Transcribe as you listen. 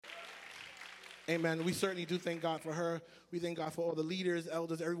Amen. We certainly do thank God for her. We thank God for all the leaders,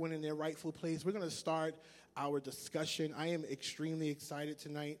 elders, everyone in their rightful place. We're going to start our discussion. I am extremely excited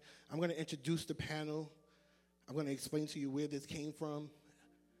tonight. I'm going to introduce the panel. I'm going to explain to you where this came from,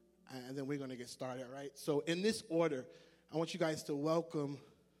 and then we're going to get started, all right? So in this order, I want you guys to welcome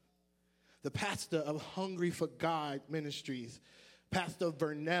the pastor of Hungry for God Ministries, Pastor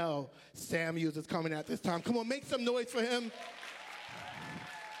Vernell Samuels is coming at this time. Come on, make some noise for him.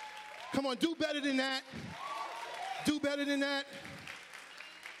 Come on, do better than that. Do better than that.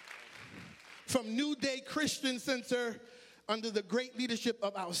 From New Day Christian Center, under the great leadership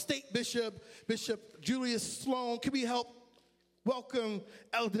of our state bishop, Bishop Julius Sloan. Can we help welcome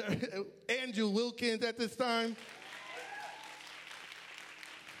Elder Andrew Wilkins at this time?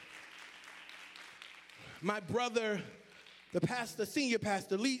 My brother, the pastor, senior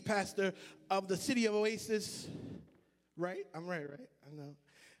pastor, lead pastor of the city of Oasis. Right? I'm right? I know.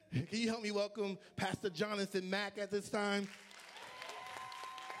 Can you help me welcome Pastor Jonathan Mack at this time?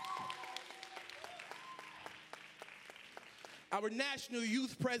 Our national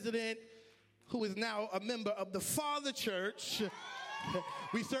youth president, who is now a member of the Father Church.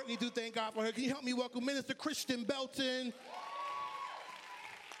 We certainly do thank God for her. Can you help me welcome Minister Christian Belton?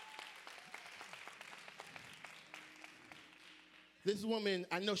 This woman,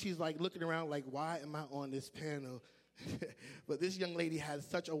 I know she's like looking around like, why am I on this panel? But this young lady has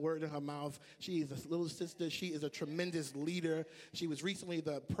such a word in her mouth. She is a little sister. She is a tremendous leader. She was recently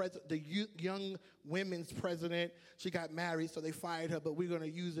the young women's president. She got married, so they fired her, but we're going to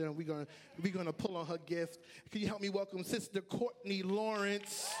use her, and we're going to pull on her gift. Can you help me welcome Sister Courtney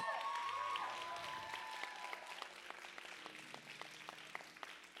Lawrence?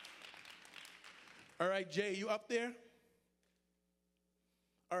 All right, Jay, you up there?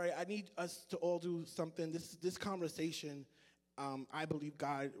 All right, I need us to all do something. This conversation, I believe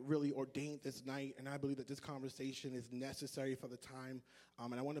God really ordained this night, and I believe that this conversation is necessary for the time,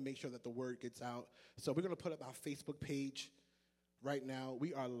 and I want to make sure that the word gets out. So we're going to put up our Facebook page right now.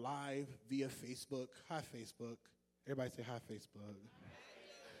 We are live via Facebook. Hi, Facebook. Everybody say hi, Facebook.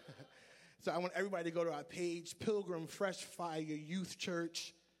 So I want everybody to go to our page, Pilgrim Fresh Fire Youth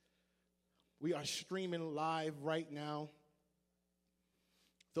Church. We are streaming live right now.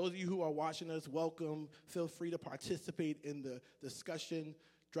 Those of you who are watching us, welcome. Feel free to participate in the discussion.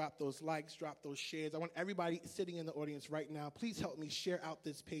 Drop those likes, drop those shares. I want everybody sitting in the audience right now, please help me share out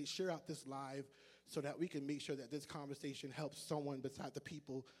this page, share out this live, so that we can make sure that this conversation helps someone beside the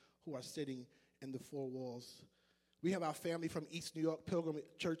people who are sitting in the four walls. We have our family from East New York, Pilgrim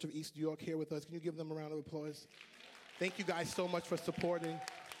Church of East New York, here with us. Can you give them a round of applause? Thank you guys so much for supporting.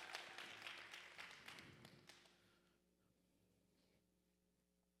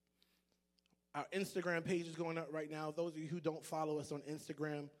 Our Instagram page is going up right now. Those of you who don't follow us on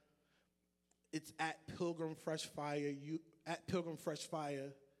Instagram, it's at Pilgrim Fresh Fire. At Pilgrim Fresh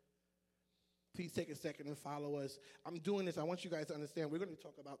Fire. Please take a second and follow us. I'm doing this. I want you guys to understand. We're going to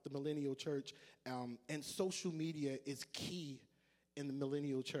talk about the millennial church, and social media is key in the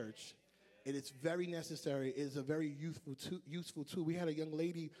millennial church. It is very necessary. It is a very useful tool. We had a young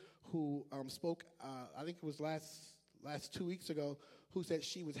lady who spoke. I think it was last 2 weeks ago, who said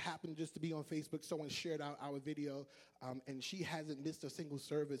she was happened just to be on Facebook. Someone shared out our video, and she hasn't missed a single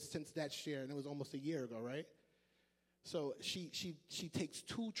service since that share, and it was almost a year ago, right? So she takes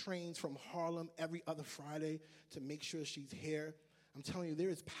 2 trains from Harlem every other Friday to make sure she's here. I'm telling you, there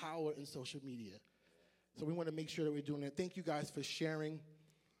is power in social media. So we want to make sure that we're doing that. Thank you guys for sharing.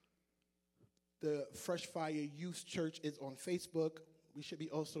 The Fresh Fire Youth Church is on Facebook. We should be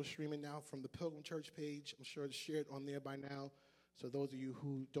also streaming now from the Pilgrim Church page. I'm sure it's shared on there by now. So those of you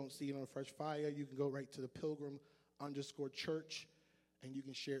who don't see it on Fresh Fire, you can go right to the Pilgrim_Church, and you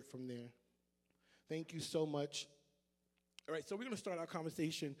can share it from there. Thank you so much. All right, so we're going to start our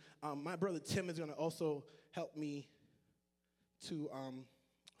conversation. My brother Tim is going to also help me to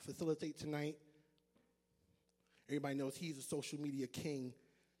facilitate tonight. Everybody knows he's a social media king,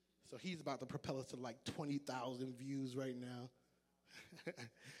 so he's about to propel us to like 20,000 views right now.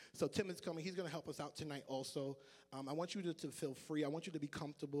 So Tim is coming. He's going to help us out tonight also. I want you to feel free. I want you to be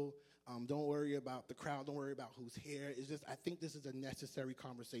comfortable. Don't worry about the crowd. Don't worry about who's here. It's just I think this is a necessary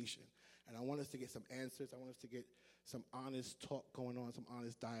conversation, and I want us to get some answers. I want us to get some honest talk going on, some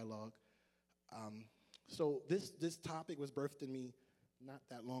honest dialogue. So this topic was birthed in me not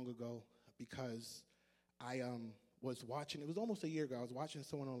that long ago because I was watching. It was almost a year ago. I was watching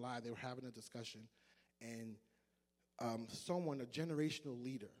someone on live. They were having a discussion, and someone, a generational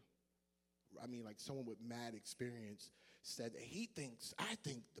leader, I mean like someone with mad experience, said that I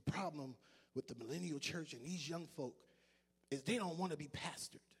think the problem with the millennial church and these young folk is they don't want to be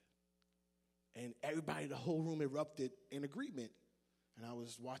pastored. And everybody, the whole room erupted in agreement. And I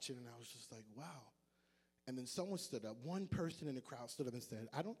was watching, and I was just like, wow. And then someone stood up. One person in the crowd stood up and said,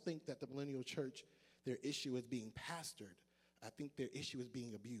 I don't think that the millennial church, their issue is being pastored. I think their issue is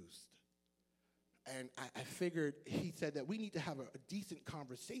being abused. And I figured, he said that we need to have a decent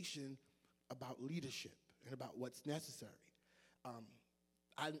conversation about leadership and about what's necessary.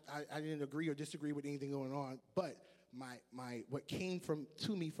 I didn't agree or disagree with anything going on, but what came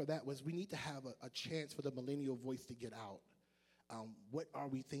to me for that was we need to have a chance for the millennial voice to get out. What are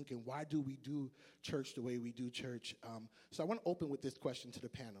we thinking? Why do we do church the way we do church? So I want to open with this question to the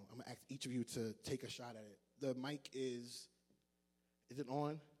panel. I'm going to ask each of you to take a shot at it. The mic is it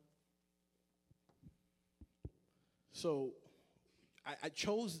on? So I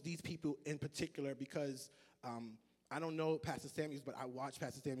chose these people in particular because I don't know Pastor Samuels, but I watch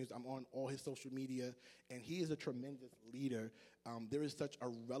Pastor Samuels. I'm on all his social media, and he is a tremendous leader. There is such a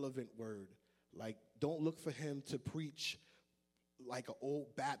relevant word. Like, don't look for him to preach like an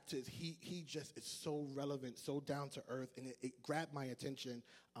old Baptist. He just is so relevant, so down to earth, and it grabbed my attention.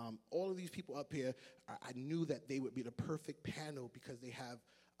 All of these people up here, I knew that they would be the perfect panel because they have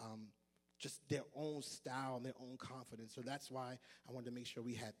just their own style and their own confidence. So that's why I wanted to make sure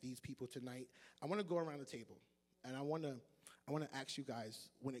we had these people tonight. I want to go around the table, and I want to ask you guys,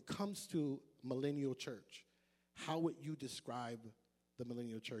 when it comes to millennial church, how would you describe the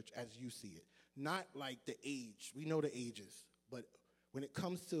millennial church as you see it? Not like the age. We know the ages. But when it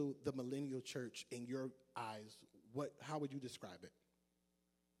comes to the millennial church, in your eyes, how would you describe it?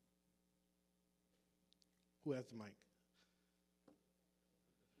 Who has the mic?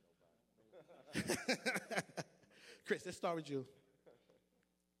 Chris, let's start with you.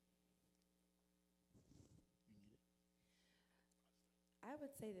 I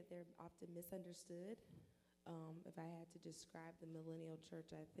would say that they're often misunderstood. If I had to describe the millennial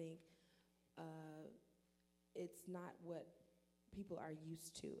church, I think it's not what people are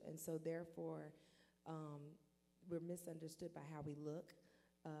used to, and so therefore we're misunderstood by how we look,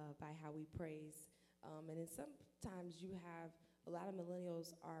 by how we praise, and then sometimes you have a lot of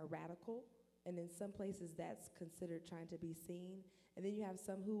millennials are radical, and in some places that's considered trying to be seen, and then you have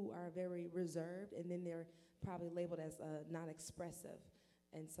some who are very reserved, and then they're probably labeled as non-expressive,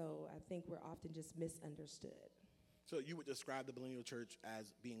 and so I think we're often just misunderstood. So you would describe the millennial church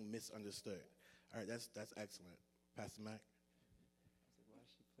as being misunderstood. All right, that's excellent. Pastor Mac? Why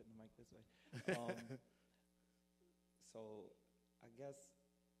is she putting the mic this way? So I guess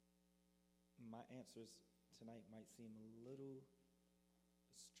my answers tonight might seem a little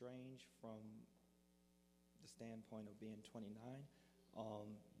strange from the standpoint of being 29.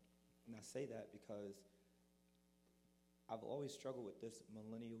 And I say that because I've always struggled with this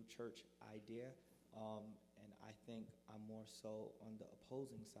millennial church idea, and I think I'm more so on the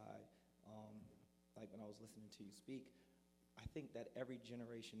opposing side. Like when I was listening to you speak, I think that every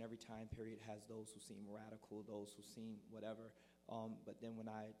generation, every time period has those who seem radical, those who seem whatever. But then when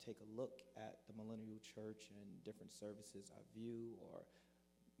I take a look at the millennial church and different services I view or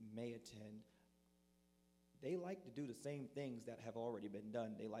may attend, they like to do the same things that have already been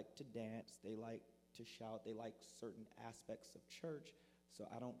done. They like to dance, they like to shout, they like certain aspects of church. So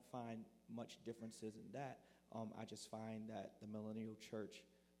I don't find much differences in that. I just find that the millennial church,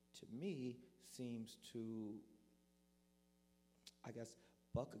 to me, seems to, I guess,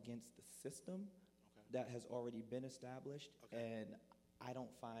 buck against the system that has already been established. And I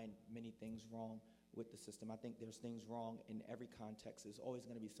don't find many things wrong with the system. I think there's things wrong in every context. There's always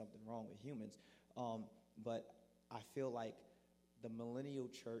going to be something wrong with humans. But I feel like the millennial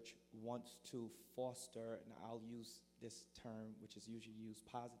church wants to foster, and I'll use this term, which is usually used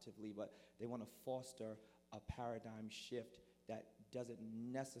positively, but they want to foster a paradigm shift that doesn't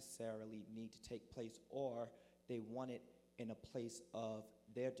necessarily need to take place, or they want it in a place of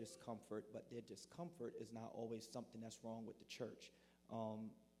their discomfort, but their discomfort is not always something that's wrong with the church.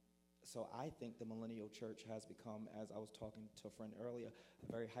 So I think the millennial church has become, as I was talking to a friend earlier,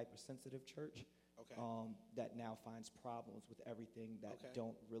 a very hypersensitive church that now finds problems with everything that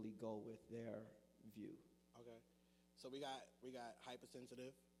don't really go with their view. Okay. So we got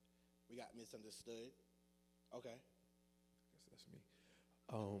hypersensitive, we got misunderstood. Okay. I guess that's me.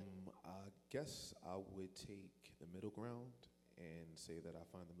 I guess I would take the middle ground and say that I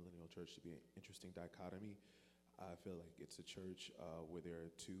find the millennial church to be an interesting dichotomy. I feel like it's a church where there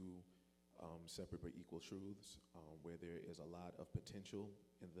are two separate but equal truths, where there is a lot of potential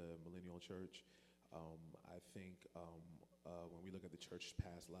in the millennial church. I think when we look at the church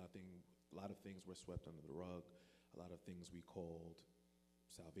past, a lot of things were swept under the rug. A lot of things we called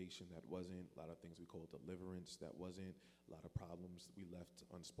salvation that wasn't, a lot of things we call deliverance that wasn't, a lot of problems we left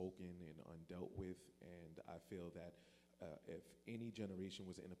unspoken and undealt with. And I feel that if any generation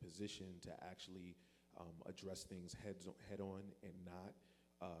was in a position to actually address things head on and not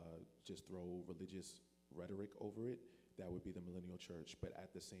just throw religious rhetoric over it, that would be the Millennial Church. But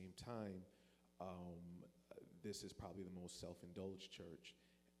at the same time, this is probably the most self-indulged church.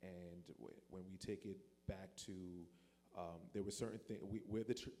 And when we take it back to, there were certain things, we're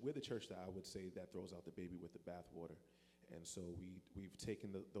the church that I would say that throws out the baby with the bathwater. And so we've taken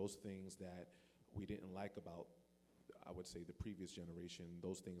those things that we didn't like about, I would say, the previous generation,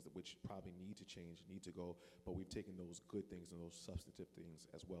 those things which probably need to change, need to go, but we've taken those good things and those substantive things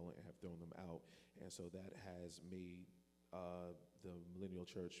as well and have thrown them out. And so that has made the Millennial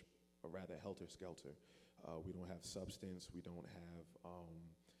Church a rather helter-skelter. We don't have substance. We don't have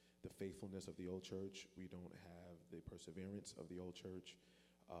the faithfulness of the old church. We don't have the perseverance of the old church.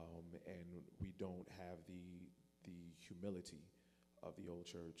 And we don't have the humility of the old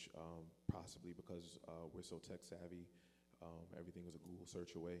church, possibly because we're so tech savvy. Everything is a Google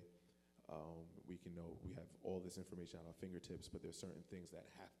search away. We have all this information at our fingertips, but there's certain things that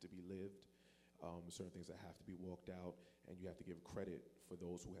have to be lived, certain things that have to be walked out, and you have to give credit for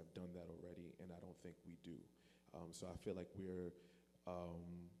those who have done that already, and I don't think we do. So I feel like we're,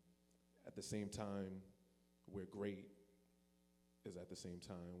 at the same time, we're great, is at the same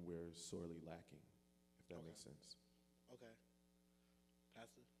time we're sorely lacking, if that makes sense. Okay.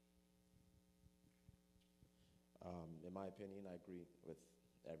 Pastor? In my opinion, I agree with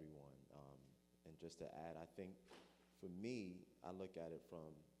everyone. And just to add, I think for me, I look at it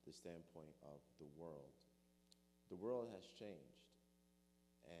from the standpoint of the world. The world has changed.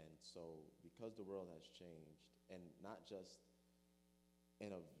 And so because the world has changed, and not just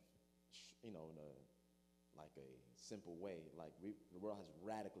in a simple way, the world has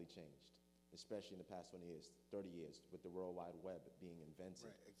radically changed, especially in the past 20 years, 30 years, with the World Wide Web being invented.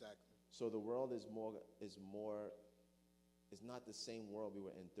 Right, exactly. So the world is not the same world we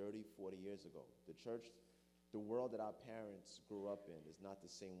were in 30, 40 years ago. The world that our parents grew up in is not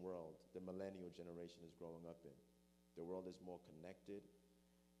the same world the millennial generation is growing up in. The world is more connected.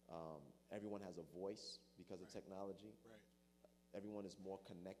 Everyone has a voice because of technology. Right. Everyone is more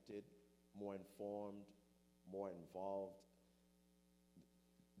connected, more informed, more involved.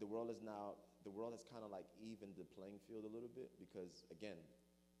 The world has kind of like evened the playing field a little bit because, again,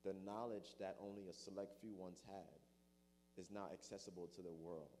 the knowledge that only a select few once had is now accessible to the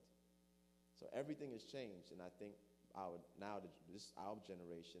world. So everything has changed, and I think our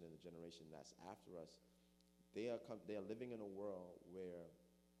generation and the generation that's after us, they are living in a world where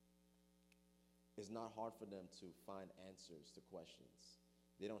it's not hard for them to find answers to questions.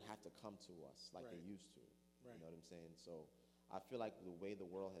 They don't have to come to us like they used to. Right. You know what I'm saying? So I feel like the way the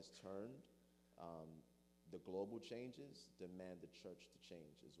world has turned, the global changes demand the church to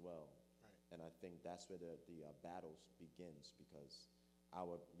change as well. Right. And I think that's where the battles begins, because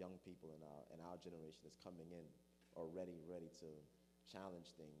our young people and our generation is coming in already ready to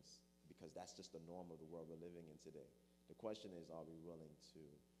challenge things, because that's just the norm of the world we're living in today. The question is, are we willing to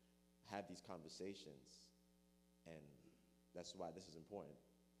have these conversations? And that's why this is important.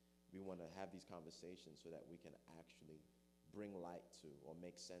 We want to have these conversations so that we can actually bring light to or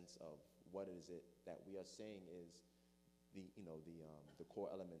make sense of what is it that we are saying is the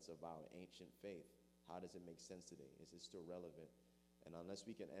core elements of our ancient faith. How does it make sense today? Is it still relevant? And unless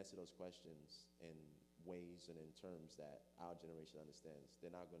we can answer those questions in ways and in terms that our generation understands,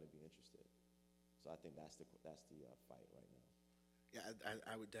 they're not going to be interested. So I think that's the fight right now. Yeah,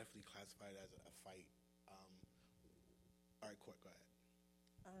 I would definitely classify it as a fight. All right, Court, go ahead.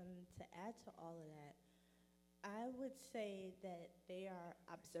 To add to all of that, I would say that they are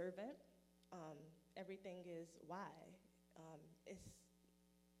observant. Everything is why. It's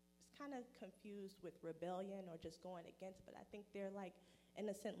kind of confused with rebellion or just going against, but I think they're like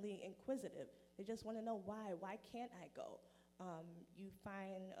innocently inquisitive. They just want to know why. Why can't I go? You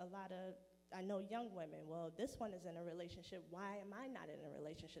find a lot of, I know young women, well, this one is in a relationship. Why am I not in a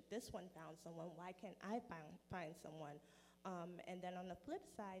relationship? This one found someone. Why can't I find someone? And then on the flip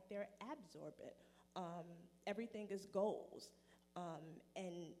side, they're absorbent. Everything is goals.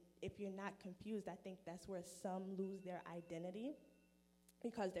 And if you're not confused, I think that's where some lose their identity,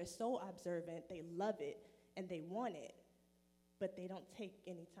 because they're so observant, they love it, and they want it, but they don't take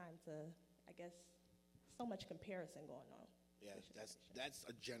any time to, I guess, so much comparison going on. Yeah, that's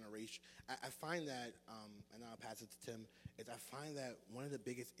a generation. I find that, and I'll pass it to Tim, is I find that one of the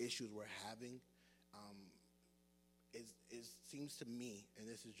biggest issues we're having seems to me, and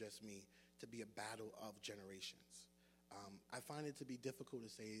this is just me, to be a battle of generations. I find it to be difficult to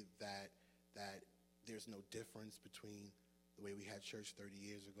say that there's no difference between the way we had church 30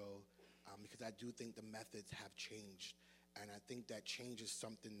 years ago, because I do think the methods have changed, and I think that change is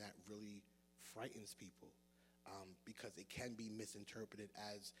something that really frightens people, because it can be misinterpreted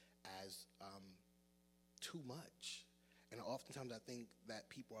as too much. And oftentimes I think that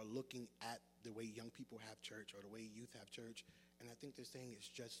people are looking at the way young people have church or the way youth have church, and I think they're saying it's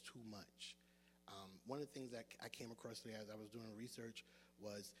just too much. One of the things that I came across today as I was doing research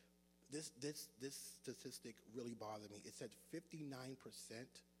was this statistic really bothered me. It said 59%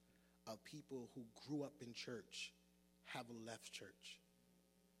 of people who grew up in church have left church.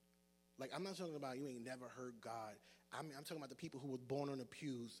 Like, I'm not talking about you ain't never heard God. I'm talking about the people who were born on the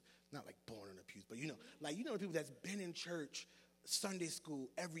pews, not like born on the pews, but the people that's been in church, Sunday school,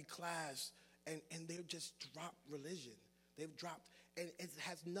 every class, and they've just dropped religion. They've dropped, and it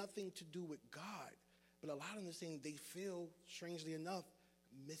has nothing to do with God. But a lot of them are saying they feel, strangely enough,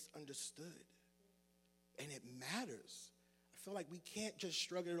 misunderstood. And it matters. I feel like we can't just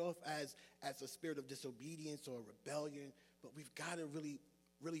shrug it off as a spirit of disobedience or rebellion, but we've got to really,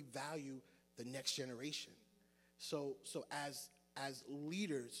 really value the next generation. So as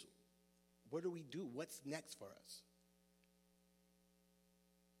leaders, what do we do? What's next for us?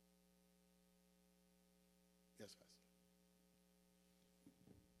 Yes, Pastor.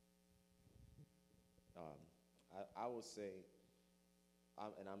 I will say,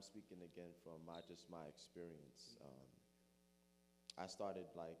 and I'm speaking again from my experience. I started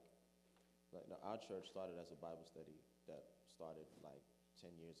our church started as a Bible study that started like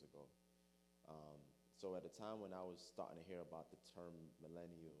 10 years ago. So at a time when I was starting to hear about the term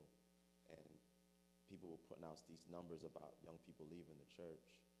millennial, and people were putting out these numbers about young people leaving the church,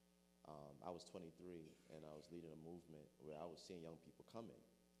 I was 23 and I was leading a movement where I was seeing young people coming.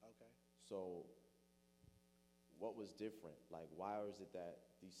 Okay. So what was different? Like, why is it that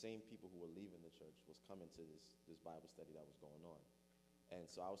these same people who were leaving the church was coming to this Bible study that was going on? And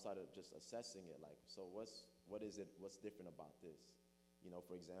so I started just assessing it, like, so what's different about this?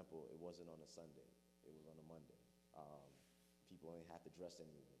 For example, it wasn't on a Sunday. It was on a Monday. People only had to dress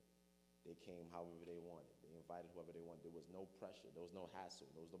anyway. They came however they wanted. They invited whoever they wanted. There was no pressure. There was no hassle.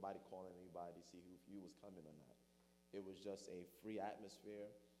 There was nobody calling anybody to see if you was coming or not. It was just a free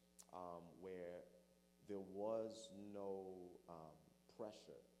atmosphere where there was no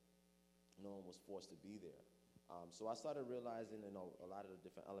pressure. No one was forced to be there. So I started realizing, a lot of the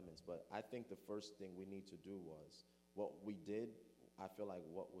different elements. But I think the first thing we need to do was what we did. I feel like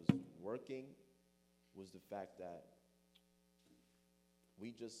what was working was the fact that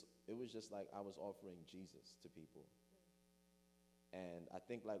it was just like I was offering Jesus to people. And I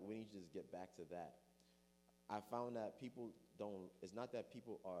think like we need to just get back to that. I found that it's not that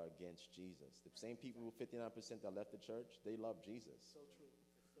people are against Jesus. The same people, 59% that left the church, they love Jesus. So true.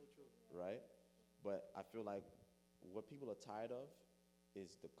 So true. Right? But I feel like what people are tired of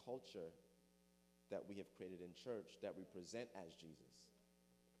is the culture that we have created in church that we present as Jesus.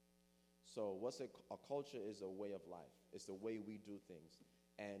 So a culture is a way of life. It's the way we do things.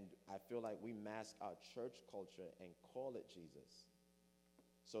 And I feel like we mask our church culture and call it Jesus.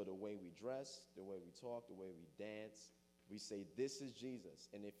 So the way we dress, the way we talk, the way we dance, we say, this is Jesus.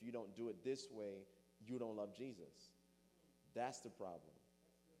 And if you don't do it this way, you don't love Jesus. That's the problem.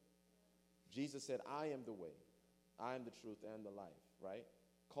 Jesus said, I am the way. I am the truth and the life, right?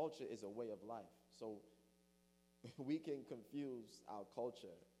 Culture is a way of life. So we can confuse our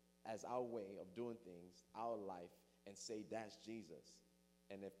culture as our way of doing things, our life, and say that's Jesus.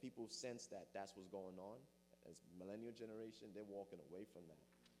 And if people sense that that's what's going on, as millennial generation, they're walking away from that.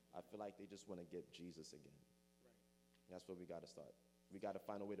 I feel like they just want to get Jesus again. Right. That's where we got to start. We got to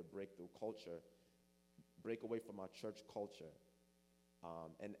find a way to break through culture, break away from our church culture.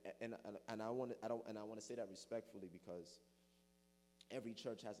 And I want to say that respectfully because every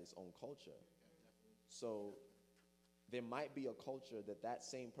church has its own culture. So there might be a culture that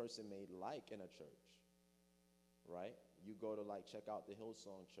same person may like in a church, right? You go to check out the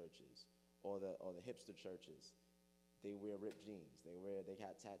Hillsong churches or the hipster churches. They wear ripped jeans. They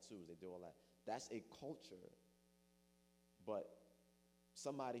got tattoos. They do all that. That's a culture. But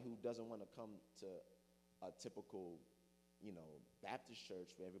somebody who doesn't want to come to a typical, Baptist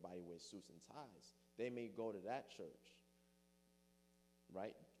church where everybody wears suits and ties, they may go to that church,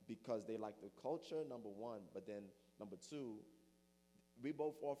 right? Because they like the culture, number one, but then number two, we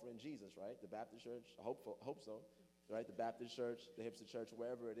both offering Jesus, right? The Baptist church, I hope so, right? The Baptist church, the hipster church,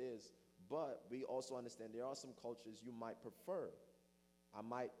 wherever it is. But we also understand there are some cultures you might prefer. I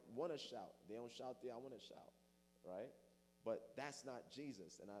might want to shout. They don't shout there, I want to shout, right? But that's not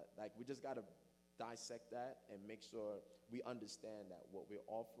Jesus. And we just got to dissect that and make sure we understand that what we're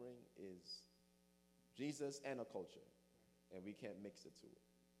offering is Jesus and a culture, and we can't mix the two.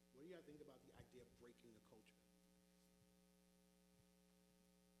 What do you guys think about the idea of breaking the culture?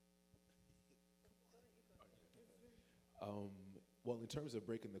 Well, in terms of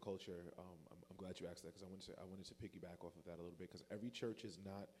breaking the culture, I'm glad you asked that because I wanted to piggyback off of that a little bit because every church is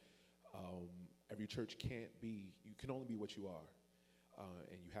not, every church can't be, you can only be what you are.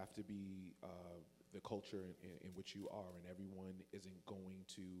 And you have to be the culture in which you are, and everyone isn't going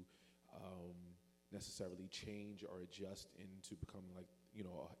to necessarily change or adjust into becoming like, you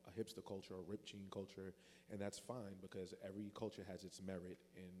know, a hipster culture or ripped jean culture, and that's fine because every culture has its merit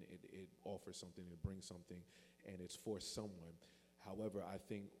and it offers something, it brings something, and it's for someone. However, I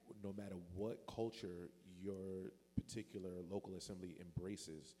think no matter what culture your particular local assembly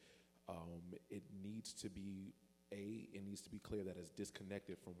embraces, it needs to be it needs to be clear that it's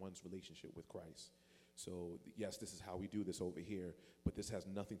disconnected from one's relationship with Christ. So yes, this is how we do this over here, but this has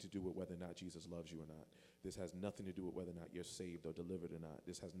nothing to do with whether or not Jesus loves you or not. This has nothing to do with whether or not you're saved or delivered or not.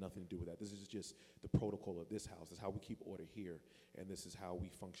 This has nothing to do with that. This is just the protocol of this house. This is how we keep order here, and this is how we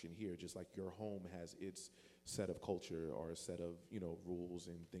function here. Just like your home has its set of culture or a set of, you know, rules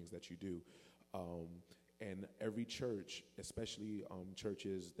and things that you do. And every church, especially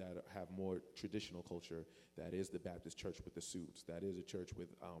churches that have more traditional culture, that is the Baptist church with the suits, that is a church with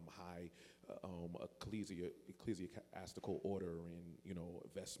high ecclesiastical order and, you know,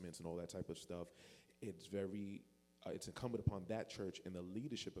 vestments and all that type of stuff. It's very, it's incumbent upon that church and the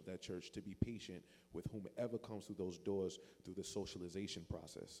leadership of that church to be patient with whomever comes through those doors through the socialization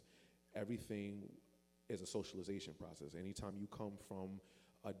process. Everything is a socialization process. Anytime you come from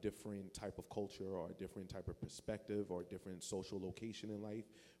a different type of culture or a different type of perspective or a different social location in life,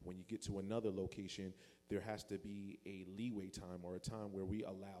 when you get to another location, there has to be a leeway time or a time where we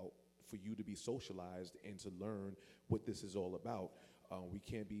allow for you to be socialized and to learn what this is all about. We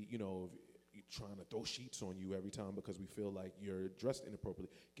can't be, you know, trying to throw sheets on you every time because we feel like you're dressed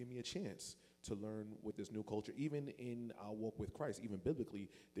inappropriately. Give me a chance to learn what this new culture, even in our walk with Christ, even biblically,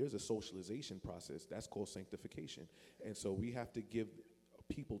 there's a socialization process. That's called sanctification. And so we have to give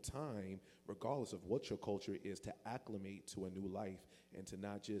people time, regardless of what your culture is, to acclimate to a new life and to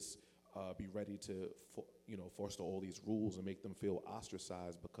not just be ready to foster all these rules and make them feel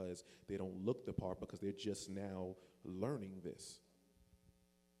ostracized because they don't look the part because they're just now learning this.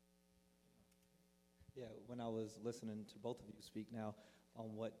 Yeah, when I was listening to both of you speak now,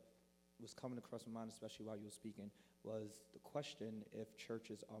 what was coming across my mind, especially while you were speaking, was the question if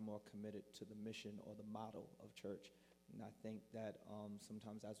churches are more committed to the mission or the model of church. And I think that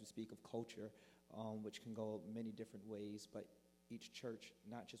sometimes as we speak of culture, which can go many different ways, but each church,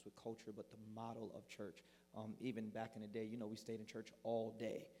 not just with culture, but the model of church. Even back in the day, you know, we stayed in church all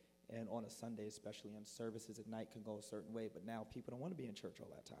day. And on a Sunday, especially, and services at night can go a certain way. But now people don't want to be in church all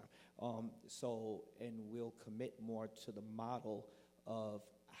that time. And we'll commit more to the model of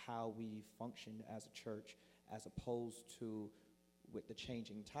how we function as a church, as opposed to, with the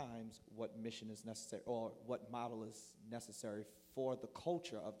changing times, what mission is necessary or what model is necessary for the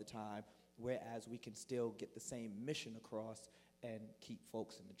culture of the time, whereas we can still get the same mission across and keep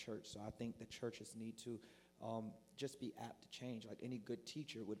folks in the church. So I think the churches need to just be apt to change. Like any good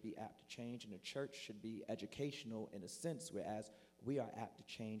teacher would be apt to change, and the church should be educational in a sense, whereas we are apt to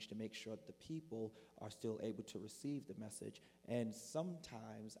change to make sure that the people are still able to receive the message. And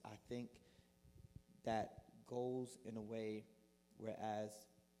sometimes I think that goes in a way whereas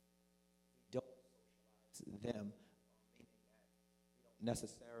we don't socialize them, meaning that we don't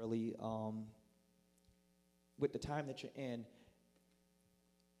necessarily, with the time that you're in,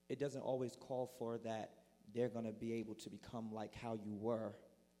 it doesn't always call for that they're going to be able to become like how you were,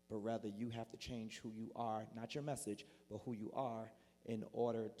 but rather you have to change who you are, not your message, but who you are in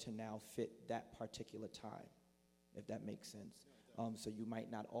order to now fit that particular time, if that makes sense. So you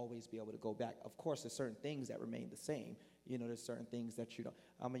might not always be able to go back. Of course, there's certain things that remain the same. You know, there's certain things that you don't.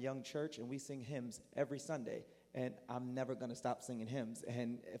 I'm a young church, and we sing hymns every Sunday, and I'm never going to stop singing hymns.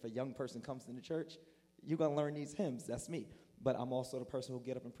 And if a young person comes into church, you're going to learn these hymns. That's me. But I'm also the person who'll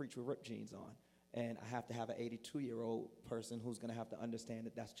get up and preach with ripped jeans on. And I have to have an 82-year-old person who's going to have to understand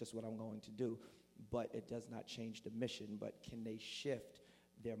that that's just what I'm going to do. But it does not change the mission. But can they shift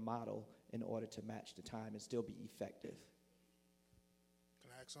their model in order to match the time and still be effective?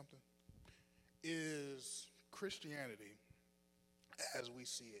 Can I ask something? Is Christianity, as we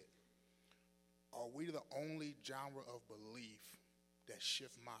see it, are we the only genre of belief that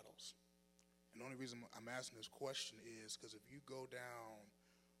shift models? And the only reason I'm asking this question is because if you go down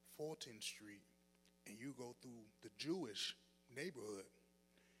Fulton Street and you go through the Jewish neighborhood,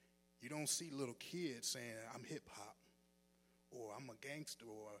 You don't see little kids saying, I'm hip hop, or I'm a gangster,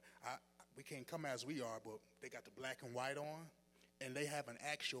 or we can't come as we are, but they got the black and white on, and they have an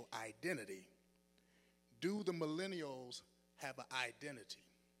actual identity. Do the millennials have an identity?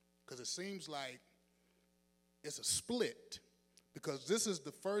 Because it seems like it's a split, because this is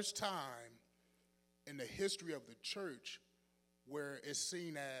the first time in the history of the church where it's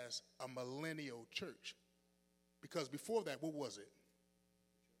seen as a millennial church. Because before that, what was it?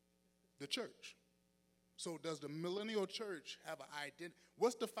 The church. So does the millennial church have an identity?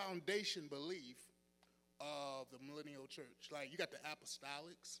 What's the foundation belief of the millennial church? Like, you got the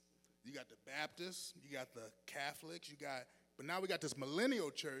apostolics, you got the Baptists, you got the Catholics, but now we got this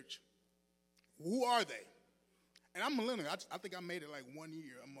millennial church. Who are they? And I'm millennial. I think I made it like 1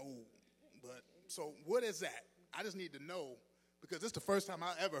 year. I'm old. But so what is that? I just need to know, because this is the first time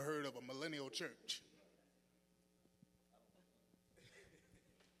I ever heard of a millennial church.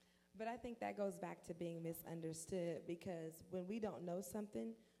 But I think that goes back to being misunderstood, because when we don't know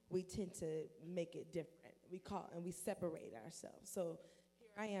something, we tend to make it different. We separate ourselves. So here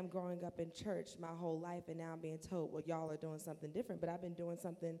I am growing up in church my whole life, and now I'm being told, well, y'all are doing something different, but I've been doing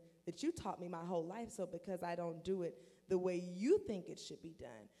something that you taught me my whole life, so because I don't do it the way you think it should be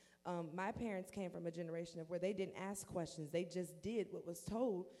done. My parents came from a generation of where they didn't ask questions. They just did what was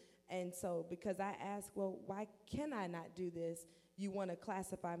told. And so because I asked, well, why can I not do this? You want to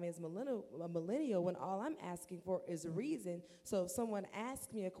classify me as a millennial when all I'm asking for is a reason. So if someone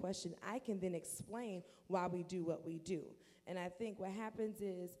asks me a question, I can then explain why we do what we do. And I think what happens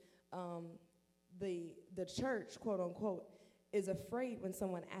is the church, quote unquote, is afraid when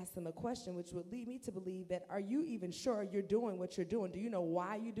someone asks them a question, which would lead me to believe that, are you even sure you're doing what you're doing? Do you know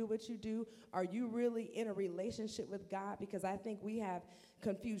why you do what you do? Are you really in a relationship with God? Because I think we have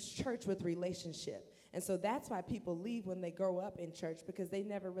confused church with relationship. And so that's why people leave when they grow up in church, because they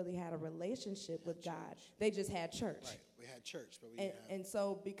never really had a relationship with God. They just had church. Right, we had church, but we and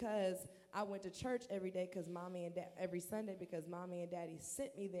so because I went to church every day every Sunday because mommy and daddy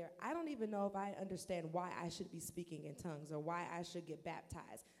sent me there, I don't even know if I understand why I should be speaking in tongues or why I should get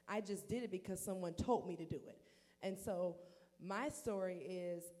baptized. I just did it because someone told me to do it. And so my story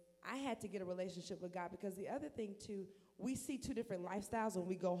is I had to get a relationship with God, because the other thing too, we see two different lifestyles when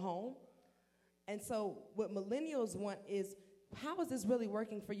we go home. And so what millennials want is, how is this really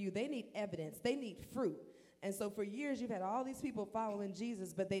working for you? They need evidence. They need fruit. And so for years, you've had all these people following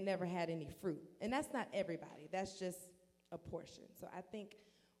Jesus, but they never had any fruit. And that's not everybody. That's just a portion. So I think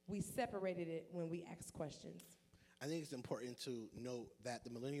we separated it when we asked questions. I think it's important to note that the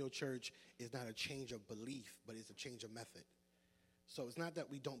millennial church is not a change of belief, but it's a change of method. So it's not that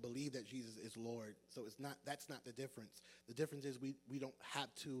we don't believe that Jesus is Lord. So that's not the difference. The difference is we don't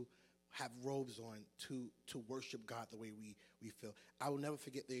have to have robes on to worship God the way we feel. I will never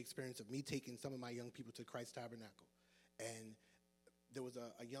forget the experience of me taking some of my young people to Christ Tabernacle. And there was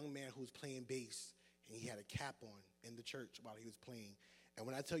a young man who was playing bass, and he had a cap on in the church while he was playing. And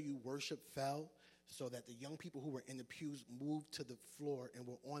when I tell you worship fell, so that the young people who were in the pews moved to the floor and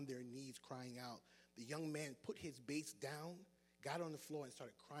were on their knees crying out, the young man put his bass down, got on the floor, and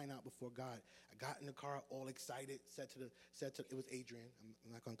started crying out before God. I got in the car all excited, said to it was Adrian.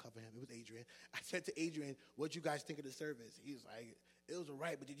 I'm not going to cover him. It was Adrian. I said to Adrian, what'd you guys think of the service? He was like, it was all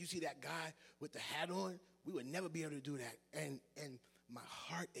right, but did you see that guy with the hat on? We would never be able to do that. And my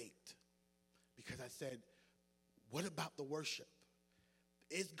heart ached, because I said, what about the worship?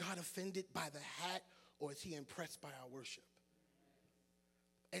 Is God offended by the hat, or is he impressed by our worship?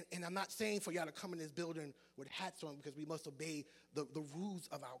 And I'm not saying for y'all to come in this building with hats on, because we must obey the rules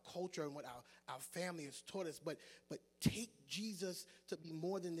of our culture and what our family has taught us. But take Jesus to be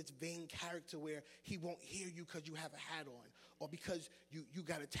more than this vain character where he won't hear you because you have a hat on, or because you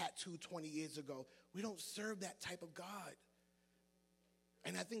got a tattoo 20 years ago. We don't serve that type of God.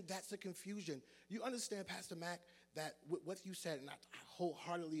 And I think that's the confusion. You understand, Pastor Mac, that what you said, and I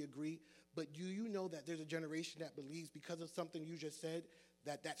wholeheartedly agree, but do you know that there's a generation that believes, because of something you just said,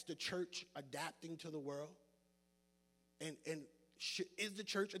 that's the church adapting to the world? And is the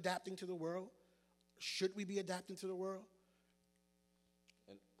church adapting to the world? Should we be adapting to the world?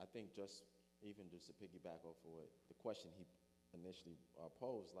 And I think just to piggyback off of the question he initially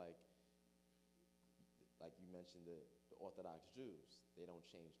posed, like you mentioned, the Orthodox Jews, they don't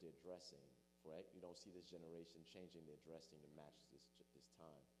change their dressing, correct? You don't see this generation changing their dressing to match this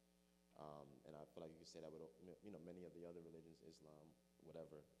time. And I feel like you could say that with many of the other religions, Islam,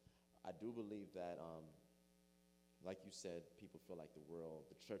 whatever. I do believe that, like you said, people feel like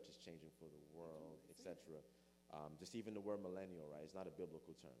the church is changing for the world, etc. Just even the word millennial, right? It's not a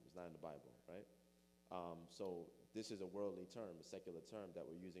biblical term. It's not in the Bible, right? So this is a worldly term, a secular term that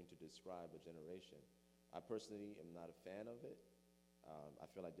we're using to describe a generation. I personally am not a fan of it. I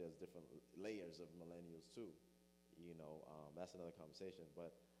feel like there's different layers of millennials too. That's another conversation.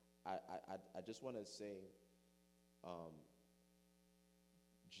 But I just want to say,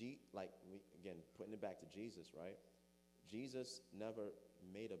 again, putting it back to Jesus, right? Jesus never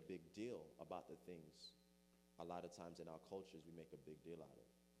made a big deal about the things a lot of times in our cultures we make a big deal out of.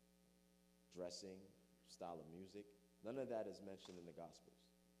 Dressing, style of music, none of that is mentioned in the Gospels,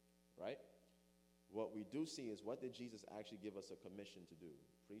 right? What we do see is, what did Jesus actually give us a commission to do?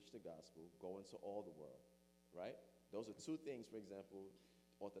 Preach the gospel, go into all the world, right? Those are two things, for example,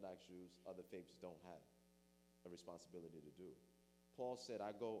 Orthodox Jews, other faiths don't have a responsibility to do. Paul said,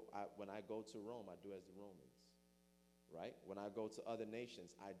 when I go to Rome, I do as the Romans, right? When I go to other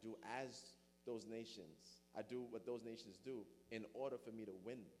nations, I do as those nations. I do what those nations do in order for me to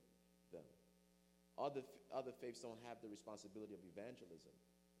win them. Other faiths don't have the responsibility of evangelism.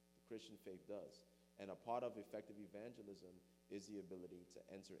 The Christian faith does. And a part of effective evangelism is the ability to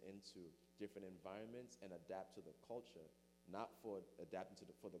enter into different environments and adapt to the culture, not for adapting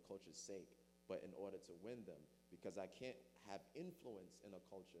for the culture's sake, but in order to win them. Because I can't have influence in a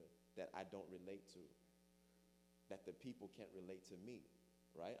culture that I don't relate to, that the people can't relate to me,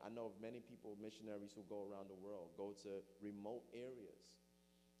 right? I know of many people, missionaries who go around the world, go to remote areas.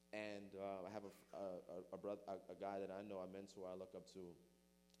 And I have a guy that I know, a mentor I look up to.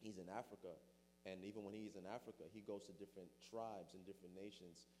 He's in Africa. And even when he's in Africa, he goes to different tribes and different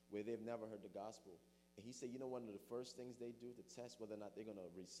nations where they've never heard the gospel. And he said, one of the first things they do to test whether or not they're going to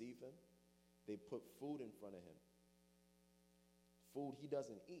receive him, they put food in front of him. Food he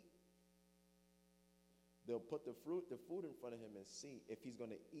doesn't eat. They'll put the food in front of him and see if he's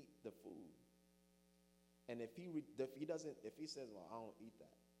going to eat the food. And if he says, well, I don't eat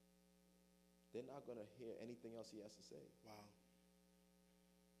that, they're not going to hear anything else he has to say. Wow.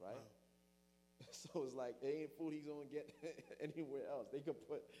 Right? Wow. So it's like, it ain't food he's going to get anywhere else. They could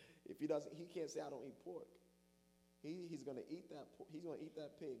put, he can't say, I don't eat pork. He's going to eat he's going to eat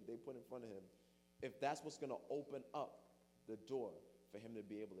that pig they put in front of him, if that's what's going to open up the door for him to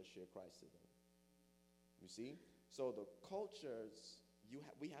be able to share Christ to them. You see? So the cultures,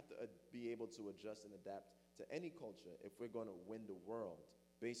 we have to be able to adjust and adapt to any culture if we're going to win the world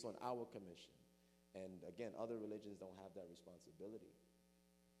based on our commission. And again, other religions don't have that responsibility.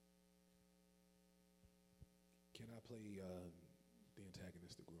 Can I play the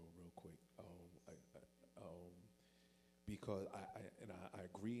antagonistic role real quick? Because I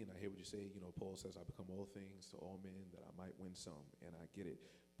agree and I hear what you say. Paul says, I become all things to all men that I might win some, and I get it.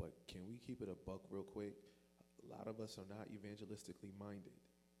 But can we keep it a buck real quick? A lot of us are not evangelistically minded.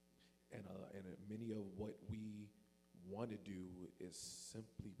 And many of what we want to do is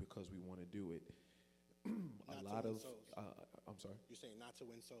simply because we want to do it. I'm sorry? You're saying not to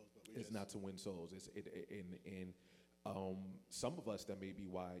win souls, but it's not to win souls. Some of us, that may be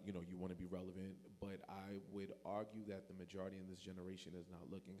why, you want to be relevant, but I would argue that the majority in this generation is not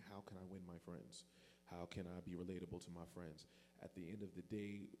looking, how can I win my friends? How can I be relatable to my friends? At the end of the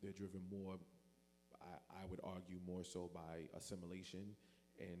day, they're driven more, I would argue, more so by assimilation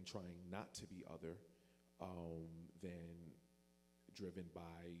and trying not to be other than driven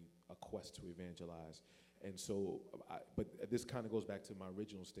by a quest to evangelize. And so, but this kind of goes back to my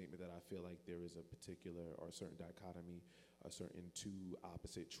original statement that I feel like there is a particular or a certain dichotomy, a certain two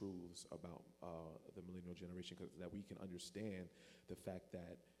opposite truths about the millennial generation, because that we can understand the fact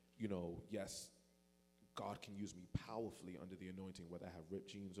that, yes, God can use me powerfully under the anointing, whether I have ripped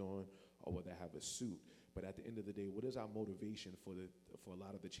jeans on or whether I have a suit. But at the end of the day, what is our motivation for a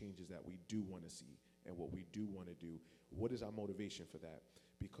lot of the changes that we do want to see and what we do want to do? What is our motivation for that?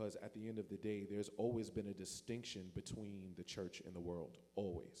 Because at the end of the day, there's always been a distinction between the church and the world,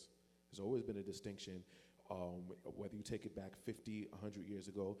 always. There's always been a distinction, whether you take it back 50, 100 years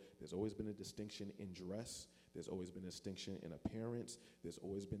ago, there's always been a distinction in dress, there's always been a distinction in appearance, there's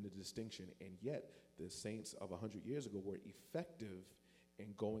always been a distinction, and yet the saints of 100 years ago were effective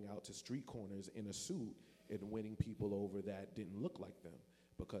in going out to street corners in a suit and winning people over that didn't look like them,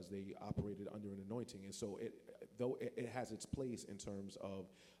 because they operated under an anointing. And so though it has its place in terms of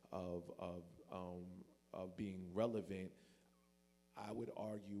being relevant, I would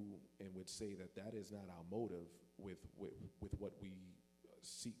argue and would say that is not our motive with what we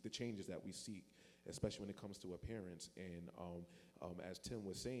seek, the changes that we seek, especially when it comes to appearance. And as Tim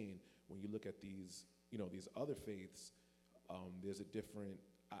was saying, when you look at these other faiths, there's a different,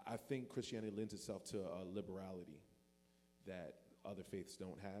 I think Christianity lends itself to a liberality that other faiths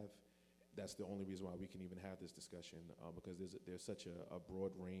don't have. That's the only reason why we can even have this discussion, because there's such a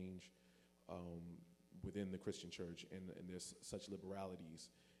broad range within the Christian church, and there's such liberalities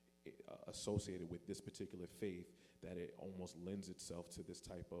associated with this particular faith that it almost lends itself to this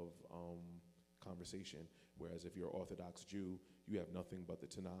type of conversation. Whereas if you're an Orthodox Jew, you have nothing but the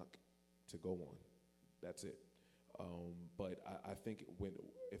Tanakh to go on. That's it. But I think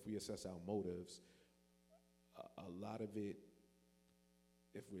if we assess our motives, a lot of it,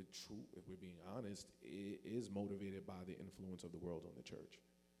 if we're being honest, it is motivated by the influence of the world on the church.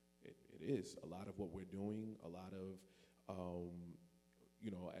 It is. A lot of what we're doing, a lot of,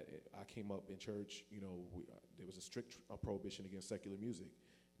 I came up in church, there was a strict prohibition against secular music.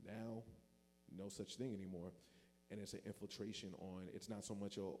 Now, no such thing anymore. And it's an infiltration on, it's not so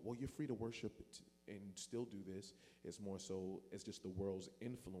much, well, you're free to worship and still do this. It's more so, it's just the world's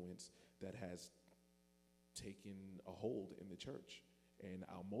influence that has taken a hold in the church. And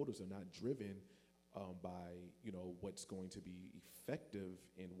our motives are not driven by, what's going to be effective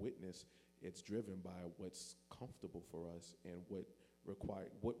in witness. It's driven by what's comfortable for us and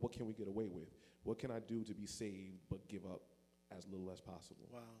what can we get away with? What can I do to be saved but give up as little as possible?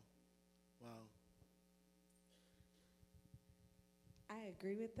 Wow. I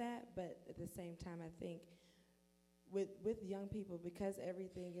agree with that, but at the same time, I think with young people, because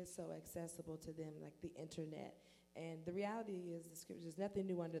everything is so accessible to them, like the internet, and the reality is the scripture, there's nothing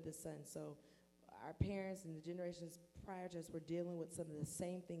new under the sun. So our parents and the generations prior to us were dealing with some of the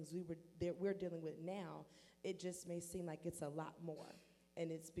same things we're dealing with now. It just may seem like it's a lot more.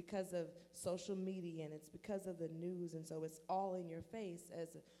 And it's because of social media, and it's because of the news, and so it's all in your face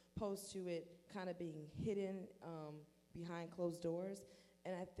as opposed to it kind of being hidden behind closed doors.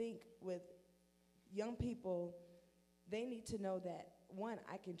 And I think with young people, they need to know that, one,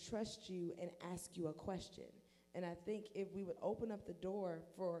 I can trust you and ask you a question. And I think if we would open up the door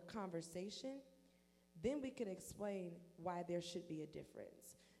for a conversation, then we could explain why there should be a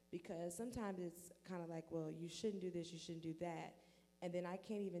difference. Because sometimes it's kind of like, well, you shouldn't do this, you shouldn't do that. And then I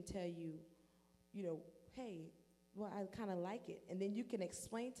can't even tell you, hey, well, I kind of like it. And then you can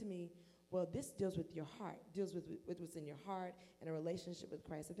explain to me, well, this deals with your heart, deals with what's in your heart and a relationship with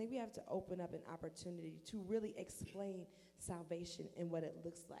Christ. I think we have to open up an opportunity to really explain salvation and what it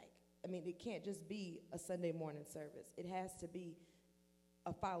looks like. I mean, it can't just be a Sunday morning service. It has to be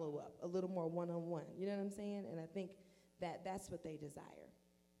a follow-up, a little more one-on-one. You know what I'm saying? And I think that's what they desire.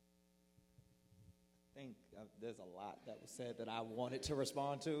 I think there's a lot that was said that I wanted to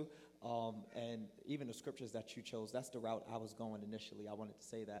respond to. And even the scriptures that you chose, that's the route I was going initially. I wanted to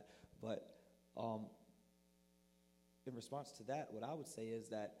say that. But in response to that, what I would say is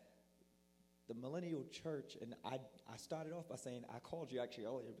that the millennial church, and I started off by saying, I called you actually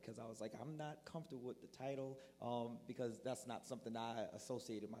earlier because I was like, I'm not comfortable with the title because that's not something I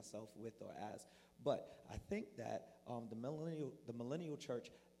associated myself with or as. But I think that the millennial church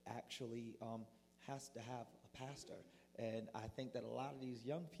actually has to have a pastor. And I think that a lot of these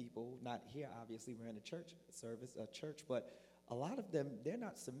young people, not here, obviously, we're in a church service, but a lot of them, they're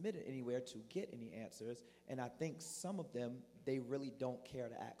not submitted anywhere to get any answers. And I think some of them, they really don't care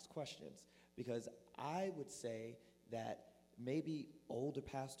to ask questions. Because I would say that maybe older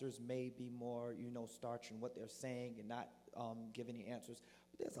pastors may be more, starch in what they're saying and not give any answers.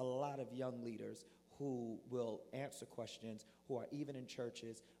 But there's a lot of young leaders who will answer questions, who are even in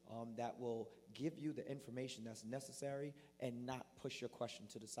churches, that will give you the information that's necessary and not push your question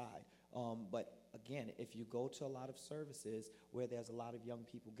to the side. But again, if you go to a lot of services where there's a lot of young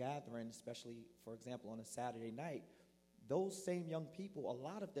people gathering, especially, for example, on a Saturday night, those same young people, a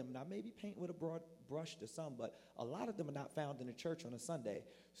lot of them, and I maybe paint with a broad brush to some, but a lot of them are not found in the church on a Sunday.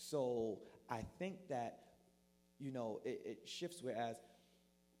 So I think that, it shifts, whereas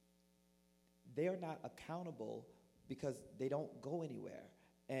they're not accountable because they don't go anywhere,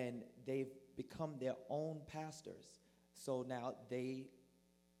 and they've become their own pastors. So now they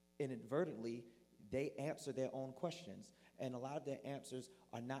inadvertently, they answer their own questions. And a lot of their answers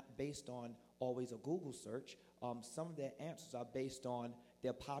are not based on always a Google search. Some of their answers are based on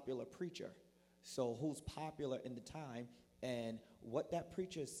their popular preacher. So who's popular in the time and what that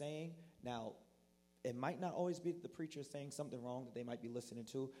preacher is saying. Now, it might not always be that the preacher is saying something wrong that they might be listening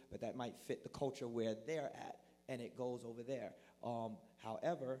to, but that might fit the culture where they're at, and it goes over there.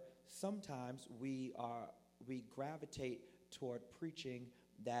 However, sometimes we gravitate toward preaching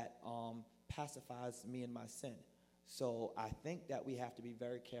that pacifies me in my sin. So I think that we have to be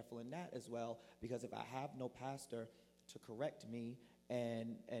very careful in that as well, because if I have no pastor to correct me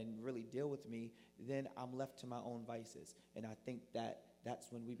and really deal with me, then I'm left to my own vices. And I think that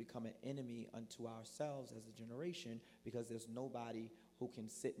that's when we become an enemy unto ourselves as a generation, because there's nobody who can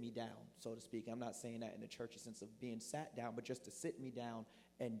sit me down, so to speak. I'm not saying that in the church sense of being sat down, but just to sit me down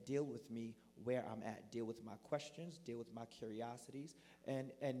and deal with me where I'm at, deal with my questions, deal with my curiosities,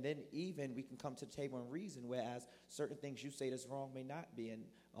 and then even we can come to the table and reason, whereas certain things you say that's wrong may not be. And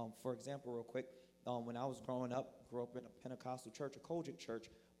for example, real quick, when I was growing up, grew up in a Pentecostal church, a Kojic church,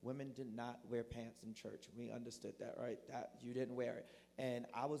 women did not wear pants in church. We understood that, right? That you didn't wear it. And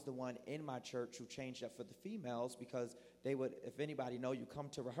I was the one in my church who changed that for the females, because they would, if anybody know, you come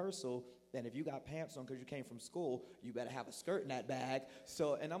to rehearsal, and if you got pants on because you came from school, you better have a skirt in that bag.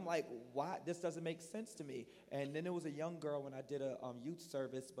 So, and I'm like, why? This doesn't make sense to me. And then there was a young girl when I did a youth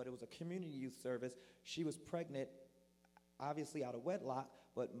service, but it was a community youth service. She was pregnant, obviously out of wedlock,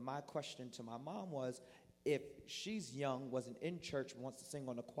 but my question to my mom was, if she's young, wasn't in church, wants to sing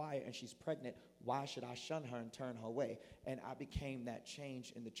on the choir, and she's pregnant, why should I shun her and turn her away? And I became that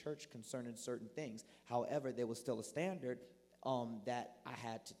change in the church concerning certain things. However, there was still a standard that I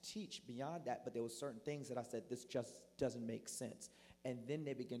had to teach beyond that, but there were certain things that I said, this just doesn't make sense. And then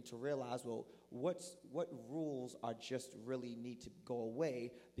they begin to realize, well, what rules are just really need to go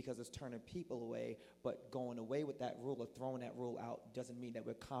away because it's turning people away, but going away with that rule or throwing that rule out doesn't mean that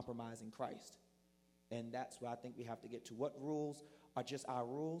we're compromising Christ. And that's where I think we have to get to. What rules are just our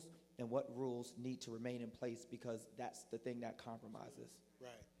rules, and what rules need to remain in place, because that's the thing that compromises.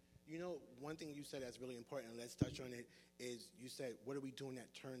 Right. You know, one thing you said that's really important, and let's touch on it, is you said, what are we doing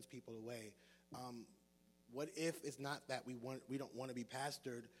that turns people away? What if it's not that we don't want to be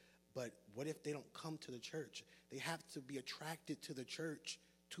pastored, but what if they don't come to the church? They have to be attracted to the church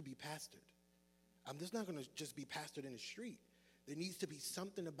to be pastored. I'm just not going to just be pastored in the street. There needs to be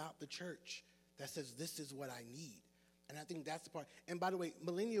something about the church that says, this is what I need. And I think that's the part. And by the way,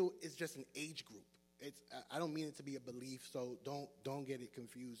 millennial is just an age group. I don't mean it to be a belief, so don't get it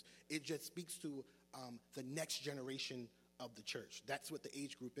confused. It just speaks to the next generation of the church. That's what the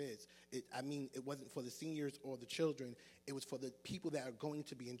age group is. It wasn't for the seniors or the children. It was for the people that are going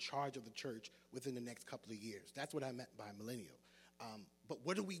to be in charge of the church within the next couple of years. That's what I meant by millennial. But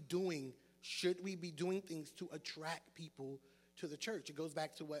what are we doing? Should we be doing things to attract people to the church? It goes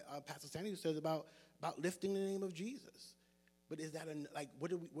back to what Pastor Sandy says about lifting the name of Jesus. But is that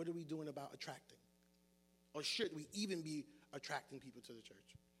what are we doing about attracting? Or should we even be attracting people to the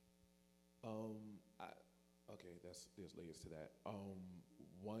church? Okay, there's layers to that.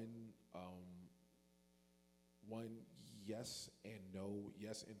 One, yes and no.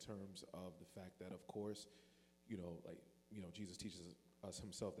 Yes, in terms of the fact that, of course, Jesus teaches us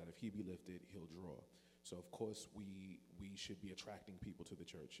himself that if he be lifted, he'll draw. So, of course, we should be attracting people to the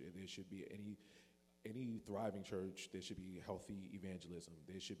church. There should be any thriving church, there should be healthy evangelism.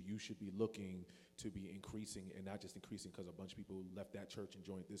 You should be looking to be increasing, and not just increasing because a bunch of people left that church and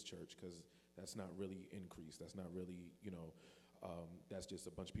joined this church, because that's not really increase. That's not really, that's just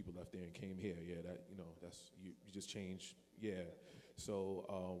a bunch of people left there and came here. Yeah, that's, you just change. Yeah.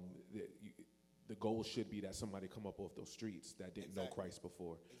 So the goal should be that somebody come up off those streets that didn't know Christ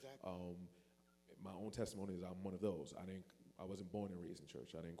before. Exactly. My own testimony is I'm one of those. I wasn't born and raised in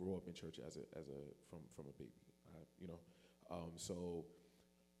church. I didn't grow up in church from a baby.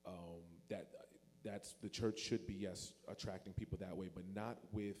 That's the church should be, yes, attracting people that way, but not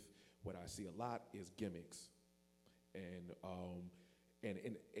with what I see a lot is gimmicks, and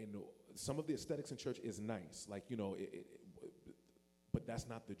some of the aesthetics in church is nice, but that's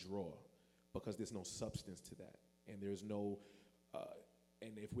not the draw, because there's no substance to that, and there's no.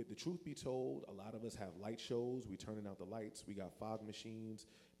 And if with the truth be told, a lot of us have light shows. We turning out the lights. We got fog machines.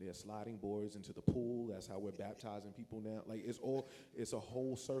 There's sliding boards into the pool. That's how we're baptizing people now. It's a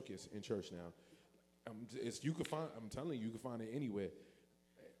whole circus in church now. I'm telling you, you can find it anywhere.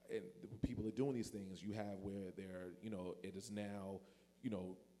 And people are doing these things. You have where it is now,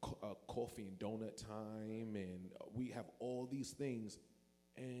 coffee and donut time, and we have all these things,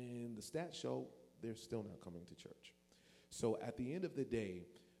 and the stats show they're still not coming to church. So at the end of the day,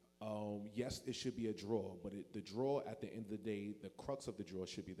 yes, it should be a draw, but the draw at the end of the day, the crux of the draw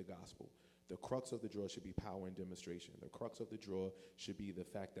should be the gospel. The crux of the draw should be power and demonstration. The crux of the draw should be the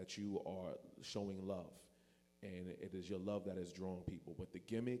fact that you are showing love, and it is your love that is drawing people. But the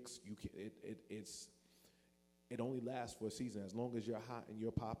gimmicks, it only lasts for a season, as long as you're hot and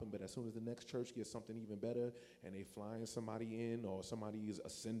you're popping. But as soon as the next church gets something even better, and they flying somebody in, or somebody is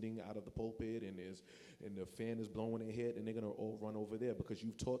ascending out of the pulpit, and the fan is blowing their head, and they're gonna all run over there because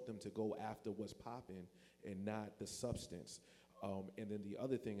you've taught them to go after what's popping and not the substance. And then the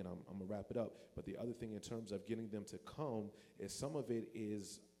other thing, and I'm gonna wrap it up, but the other thing in terms of getting them to come is some of it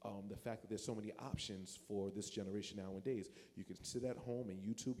is the fact that there's so many options for this generation nowadays. You can sit at home and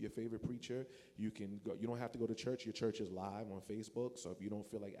YouTube your favorite preacher. You can go, you don't have to go to church. Your church is live on Facebook. So if you don't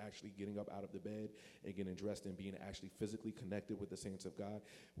feel like actually getting up out of the bed and getting dressed and being actually physically connected with the saints of God,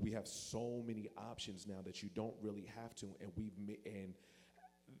 we have so many options now that you don't really have to. And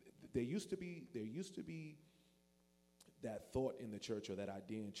there used to be that thought in the church, or that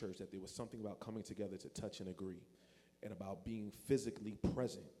idea in church, that there was something about coming together to touch and agree, and about being physically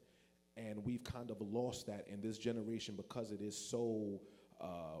present. And we've kind of lost that in this generation because it is so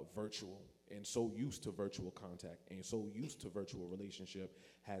virtual, and so used to virtual contact, and so used to virtual relationship,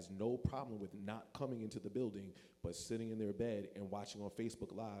 has no problem with not coming into the building, but sitting in their bed and watching on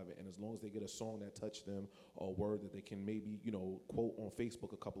Facebook Live. And as long as they get a song that touched them, or a word that they can maybe, quote on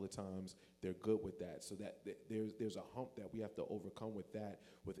Facebook a couple of times, they're good with that. So that there's a hump that we have to overcome with that,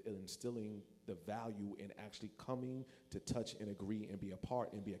 with instilling the value in actually coming to touch and agree and be a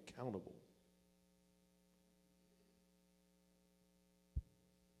part and be accountable.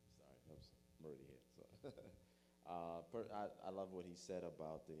 I'm already here. So, I love what he said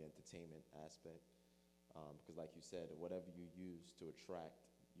about the entertainment aspect, because, like you said, whatever you use to attract,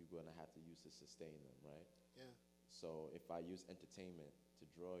 you're going to have to use to sustain them, right? Yeah. So if I use entertainment to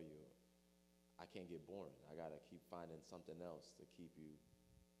draw you, I can't get boring. I got to keep finding something else to keep you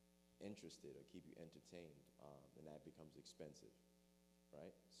interested or keep you entertained, and that becomes expensive,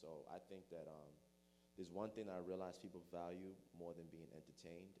 right? So I think that there's one thing I realize people value more than being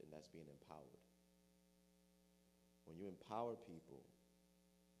entertained, and that's being empowered. When you empower people,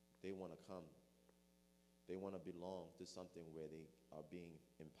 they want to come. They want to belong to something where they are being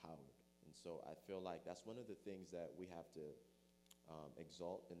empowered. And so I feel like that's one of the things that we have to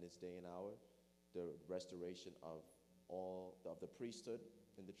exalt in this day and hour, the restoration of the priesthood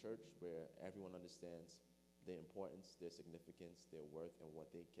in the church, where everyone understands their importance, their significance, their worth, and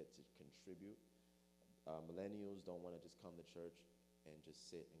what they get to contribute. Millennials don't want to just come to church and just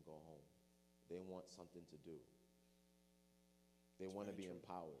sit and go home. They want something to do. They want to be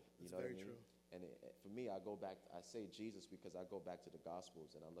empowered. You know what I mean? True. And for me, I say Jesus because I go back to the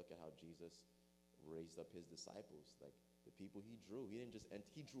Gospels and I look at how Jesus raised up his disciples. Like the people he drew,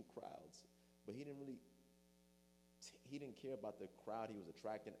 he drew crowds, but he didn't care about the crowd he was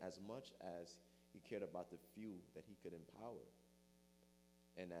attracting as much as he cared about the few that he could empower.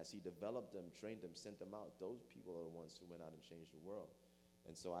 And as he developed them, trained them, sent them out, those people are the ones who went out and changed the world.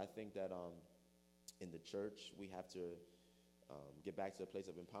 And so I think that in the church, we have to get back to a place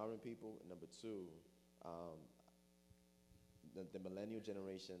of empowering people. And number two, the millennial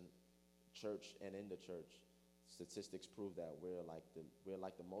generation, church and in the church, statistics prove that we're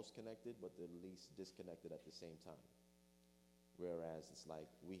like the most connected, but the least disconnected at the same time. Whereas it's like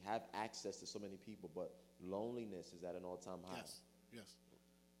we have access to so many people, but loneliness is at an all-time high. Yes.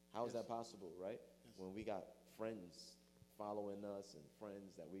 How is that possible, right? Yes. When we got friends following us and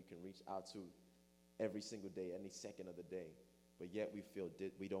friends that we can reach out to every single day, any second of the day, but yet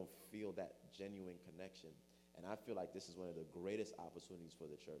we don't feel that genuine connection. And I feel like this is one of the greatest opportunities for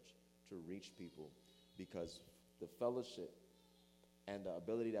the church to reach people, because the fellowship and the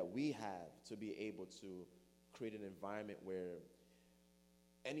ability that we have to be able to create an environment where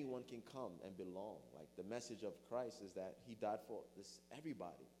anyone can come and belong. Like the message of Christ is that he died for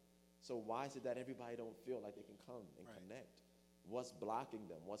everybody. So why is it that everybody don't feel like they can come and connect? What's blocking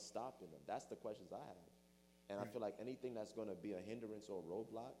them? What's stopping them? That's the questions I have. And I feel like anything that's going to be a hindrance or a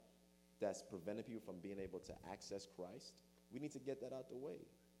roadblock that's preventing people from being able to access Christ, we need to get that out the way.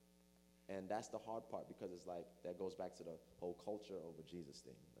 And that's the hard part, because it's like that goes back to the whole culture over Jesus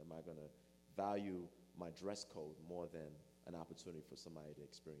thing. Am I going to value my dress code more than an opportunity for somebody to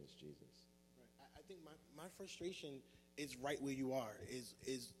experience Jesus? Right. I think my frustration is right where you are,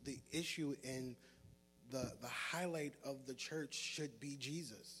 is the issue, and the highlight of the church should be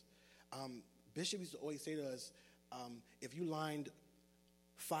Jesus. Bishop used to always say to us, if you lined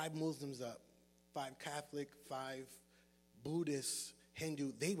 5 Muslims up, 5 Catholic, 5 Buddhists,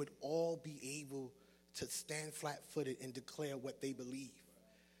 Hindu, they would all be able to stand flat-footed and declare what they believe.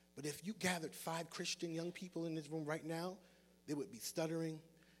 But if you gathered 5 Christian young people in this room right now, they would be stuttering,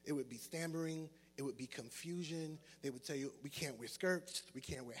 it would be stammering, it would be confusion. They would tell you, we can't wear skirts, we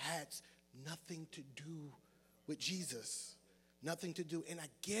can't wear hats. Nothing to do with Jesus. Nothing to do. And I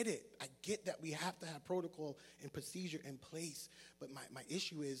get it. I get that we have to have protocol and procedure in place. But my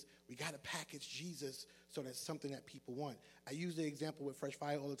issue is we got to package Jesus so that's something that people want. I use the example with Fresh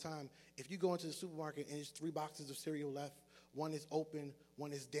Fire all the time. If you go into the supermarket and there's 3 boxes of cereal left, one is open,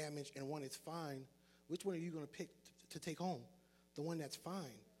 one is damaged, and one is fine, which one are you going to pick to take home? The one that's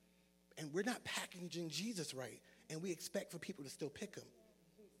fine. And we're not packaging Jesus right, and we expect for people to still pick him.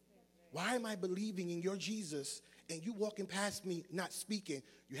 Why am I believing in your Jesus and you walking past me not speaking?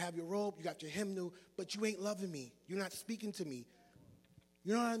 You have your robe, you got your hymnal, but you ain't loving me. You're not speaking to me.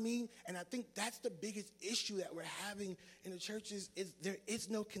 You know what I mean? And I think that's the biggest issue that we're having in the churches is there is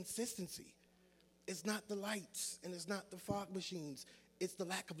no consistency. It's not the lights and it's not the fog machines. It's the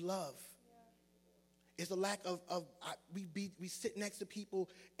lack of love. It's the lack of we sit next to people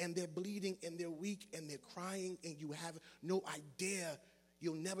and they're bleeding and they're weak and they're crying and you have no idea.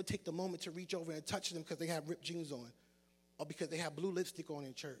 You'll never take the moment to reach over and touch them because they have ripped jeans on or because they have blue lipstick on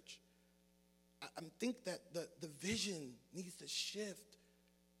in church. I think that the vision needs to shift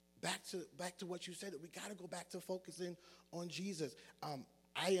back to what you said. That we got to go back to focusing on Jesus.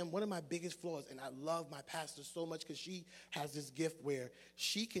 I am one of my biggest flaws, and I love my pastor so much because she has this gift where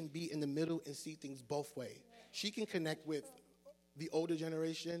she can be in the middle and see things both ways. She can connect with the older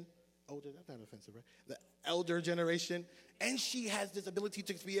generation. Older, that's not offensive, right? The elder generation. And she has this ability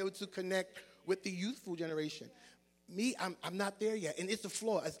to be able to connect with the youthful generation. Me, I'm not there yet, and it's a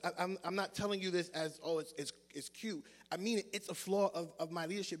flaw. I'm not telling you this as, oh, it's cute. I mean it. It's a flaw of my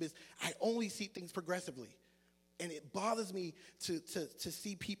leadership is I only see things progressively. And it bothers me to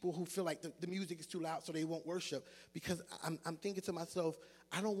see people who feel like the music is too loud so they won't worship because I'm thinking to myself,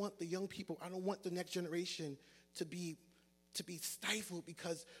 I don't want the young people, I don't want the next generation to be stifled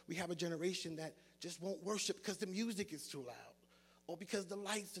because we have a generation that just won't worship because the music is too loud or because the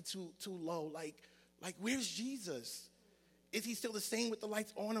lights are too low. Like where's Jesus? Is he still the same with the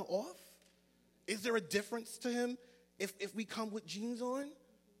lights on or off? Is there a difference to him if we come with jeans on?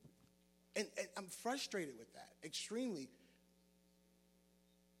 And I'm frustrated with that, extremely.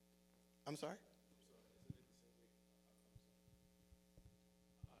 I'm sorry?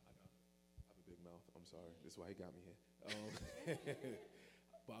 I have a big mouth. I'm sorry. That's why he got me here.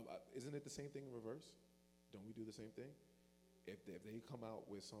 Bob, isn't it the same thing in reverse? Don't we do the same thing? If they come out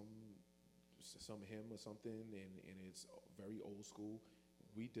with some hymn or something and it's very old school,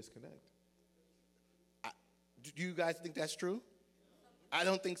 we disconnect. Do you guys think that's true? I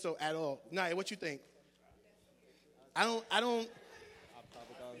don't think so at all. Naya, what you think? I don't. I'll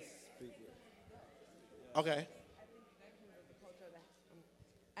probably go speak with. Okay.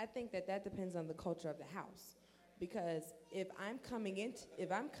 I think that depends on the culture of the house, because if I'm coming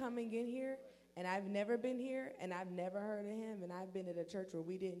in here and I've never been here and I've never heard of him and I've been at a church where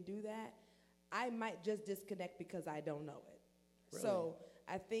we didn't do that, I might just disconnect because I don't know it. Really? So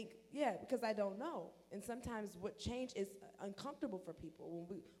I think, because I don't know. And sometimes what change is uncomfortable for people.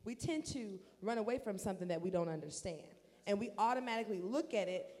 When we tend to run away from something that we don't understand. And we automatically look at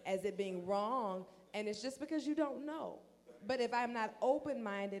it as it being wrong, and it's just because you don't know. But if I'm not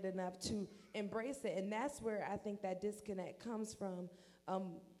open-minded enough to embrace it, and that's where I think that disconnect comes from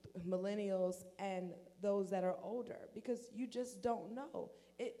millennials and those that are older, because you just don't know.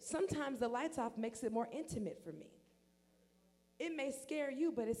 Sometimes the lights off makes it more intimate for me. It may scare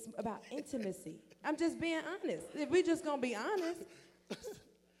you, but it's about intimacy. I'm just being honest. If we just gonna be honest.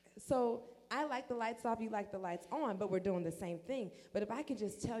 So I like the lights off, you like the lights on, but we're doing the same thing. But if I can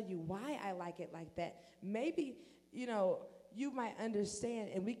just tell you why I like it like that, maybe, you might understand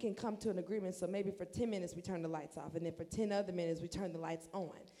and we can come to an agreement. So maybe for 10 minutes we turn the lights off, and then for 10 other minutes we turn the lights on.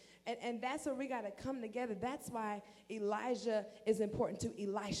 And that's where we got to come together. That's why Elijah is important to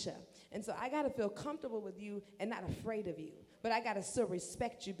Elisha. And so I got to feel comfortable with you and not afraid of you. But I got to still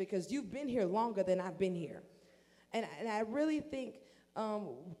respect you because you've been here longer than I've been here. And I really think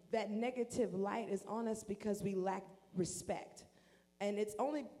that negative light is on us because we lack respect. And it's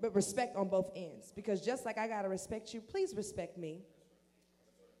only but respect on both ends. Because just like I got to respect you, please respect me.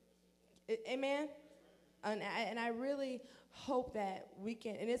 Amen? And I really hope that we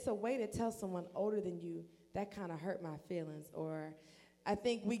can, and it's a way to tell someone older than you, that kind of hurt my feelings. Or I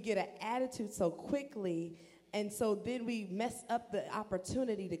think we get an attitude so quickly, and so then we mess up the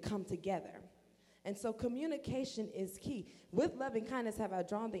opportunity to come together. And so communication is key. With loving kindness have I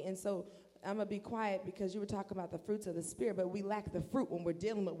drawn thee. And so I'm going to be quiet because you were talking about the fruits of the Spirit, but we lack the fruit when we're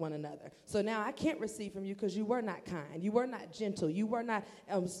dealing with one another. So now I can't receive from you because you were not kind. You were not gentle. You were not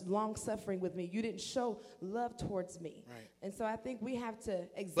long-suffering with me. You didn't show love towards me. Right. And so I think we have to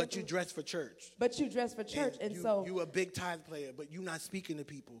But you dress for church. But you dress for church. And so you a big tithe player, but you not speaking to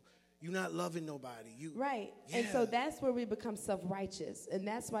people. You're not loving nobody. Right. Yeah. And so that's where we become self-righteous. And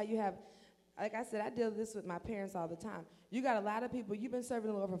that's why you have, like I said, I deal with this with my parents all the time. You got a lot of people, you've been serving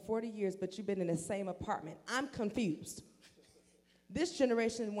the Lord for 40 years, but you've been in the same apartment. I'm confused. This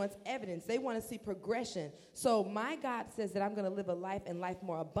generation wants evidence. They want to see progression. So my God says that I'm going to live a life and life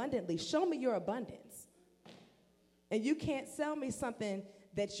more abundantly. Show me your abundance. And you can't sell me something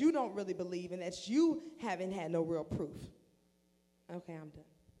that you don't really believe and that you haven't had no real proof. Okay, I'm done.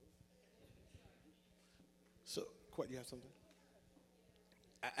 So, Court, you have something?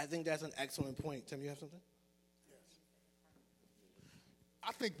 I think that's an excellent point. Tim, you have something?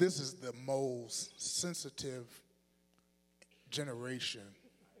 I think this is the most sensitive generation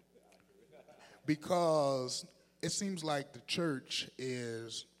because it seems like the church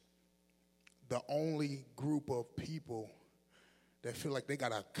is the only group of people that feel like they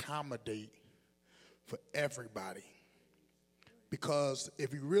got to accommodate for everybody. Because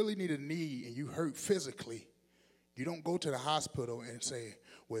if you really need a need and you hurt physically, you don't go to the hospital and say,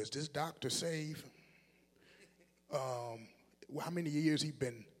 well, is this doctor saved? How many years he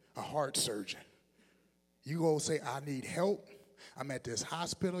been a heart surgeon? You go say, I need help. I'm at this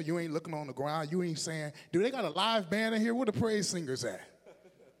hospital. You ain't looking on the ground. You ain't saying, do they got a live band in here? Where the praise singers at?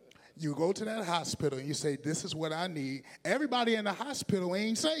 You go to that hospital and you say, this is what I need. Everybody in the hospital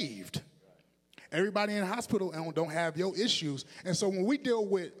ain't saved. Everybody in the hospital don't have your issues. And so when we deal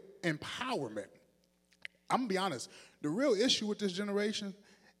with empowerment, I'm going to be honest, the real issue with this generation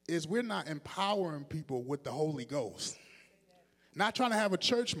is we're not empowering people with the Holy Ghost. Not trying to have a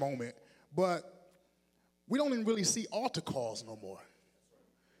church moment, but we don't even really see altar calls no more.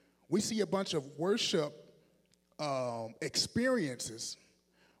 We see a bunch of worship experiences,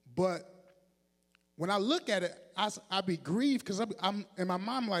 but when I look at it, I be grieved because I'm in my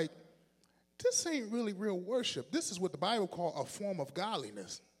mind like, this ain't really real worship. This is what the Bible calls a form of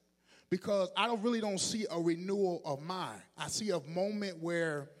godliness, because I don't see a renewal of mind. I see a moment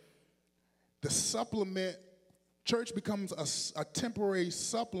where the supplement. Church becomes a temporary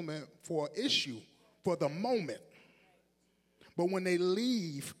supplement for an issue, for the moment. But when they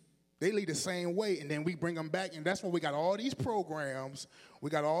leave the same way, and then we bring them back, and that's why we got all these programs, we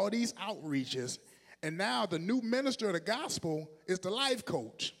got all these outreaches, and now the new minister of the gospel is the life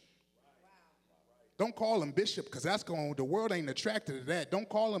coach. Don't call him bishop, because the world ain't attracted to that. Don't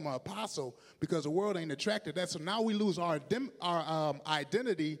call him an apostle, because the world ain't attracted to that. So now we lose our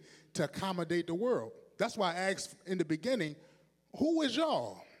identity to accommodate the world. That's why I asked in the beginning, who is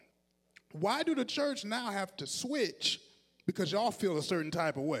y'all? Why do the church now have to switch because y'all feel a certain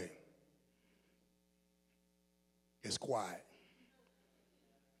type of way? It's quiet.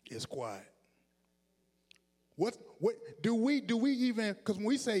 It's quiet. What do we even, because when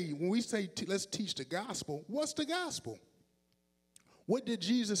we say let's teach the gospel, what's the gospel? What did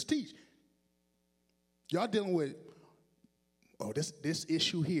Jesus teach? Y'all dealing with, this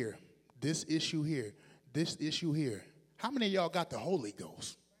issue here, this issue here, this issue here. How many of y'all got the Holy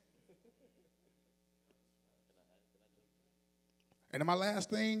Ghost? And my last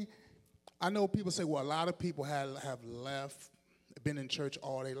thing, I know people say, well, a lot of people have left, been in church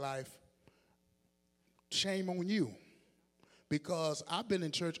all their life. Shame on you. Because I've been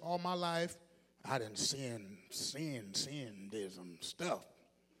in church all my life. I done did some stuff.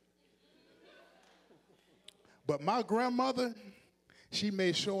 But my grandmother, she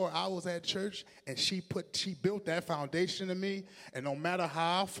made sure I was at church, and she built that foundation in me. And no matter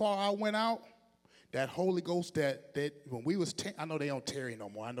how far I went out, that Holy Ghost that when we was, I know they don't tarry no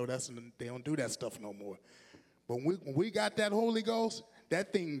more. I know they don't do that stuff no more. But when we got that Holy Ghost,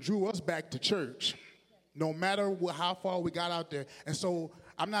 that thing drew us back to church, no matter how far we got out there. And so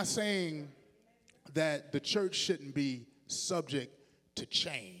I'm not saying that the church shouldn't be subject to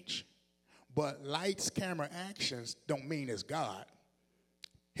change. But lights, camera, actions don't mean it's God.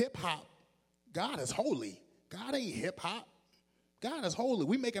 Hip-hop, God is holy. God ain't hip-hop. God is holy.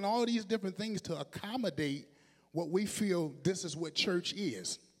 We making all these different things to accommodate what we feel this is what church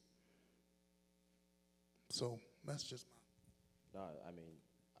is. So that's just my... No, I mean,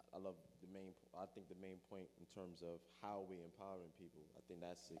 I love I think the main point in terms of how we empowering people, I think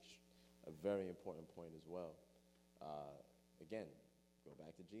that's a very important point as well. Again, go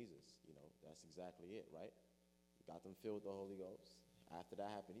back to Jesus. That's exactly it, right? Got them filled with the Holy Ghost. After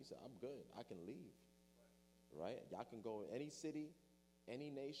that happened, he said, I'm good. I can leave. Right? Y'all can go in any city, any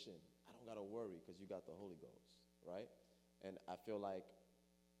nation. I don't got to worry because you got the Holy Ghost, right? And I feel like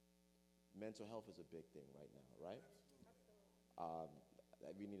mental health is a big thing right now, right?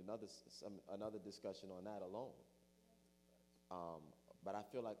 We need another discussion on that alone. But I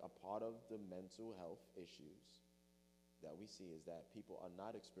feel like a part of the mental health issues that we see is that people are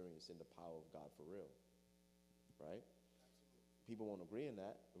not experiencing the power of God for real, right? People won't agree with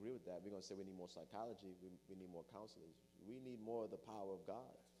that. We're going to say we need more psychology. We need more counselors. We need more of the power of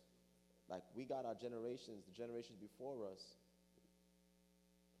God. Like, we got our generations, the generations before us,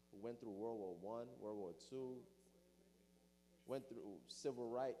 who went through World War I, World War II, went through civil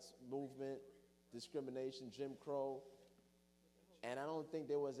rights movement, discrimination, Jim Crow, and I don't think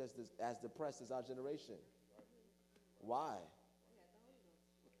they was as depressed as our generation. Why?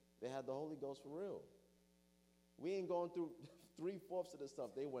 They had the Holy Ghost for real. We ain't going through 3/4 of the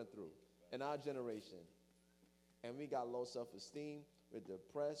stuff they went through in our generation. And we got low self-esteem. We're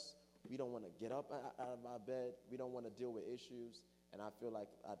depressed. We don't want to get up out of our bed. We don't want to deal with issues. And I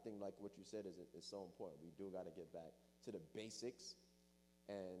think like what you said is so important. We do got to get back to the basics.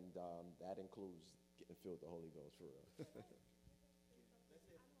 And that includes getting filled with the Holy Ghost, for real.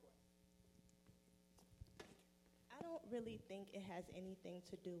 I don't really think it has anything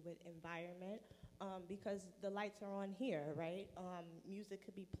to do with environment because the lights are on here, right? Music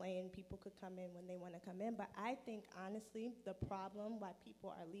could be playing, people could come in when they want to come in. But I think, honestly, the problem why people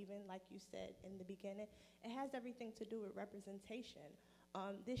are leaving, like you said in the beginning, it has everything to do with representation.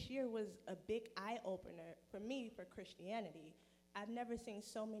 This year was a big eye-opener for me for Christianity. I've never seen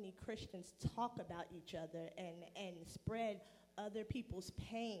so many Christians talk about each other and spread other people's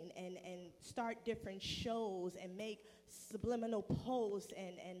pain and start different shows and make subliminal posts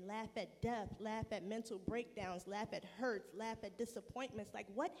and laugh at death, laugh at mental breakdowns, laugh at hurts, laugh at disappointments. Like,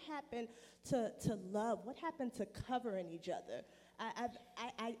 what happened to love? What happened to covering each other?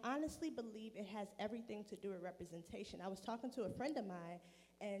 I honestly believe it has everything to do with representation. I was talking to a friend of mine,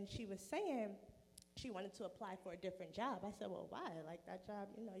 and she was saying she wanted to apply for a different job. I said, well, why? Like, that job,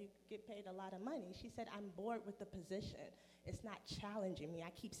 you get paid a lot of money. She said, I'm bored with the position. It's not challenging me. I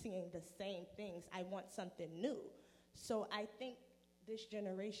keep seeing the same things. I want something new. So I think this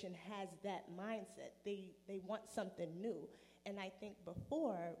generation has that mindset. They want something new. And I think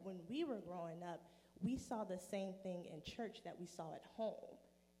before, when we were growing up, we saw the same thing in church that we saw at home,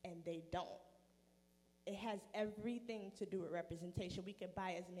 and they don't. It has everything to do with representation. We could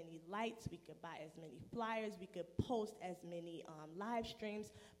buy as many lights, we could buy as many flyers, we could post as many live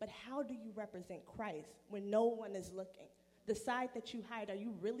streams, but how do you represent Christ when no one is looking? The side that you hide, are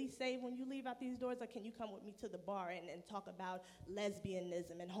you really saved when you leave out these doors, or can you come with me to the bar and talk about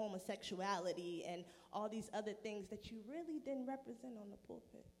lesbianism and homosexuality and all these other things that you really didn't represent on the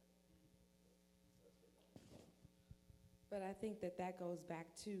pulpit? But I think that goes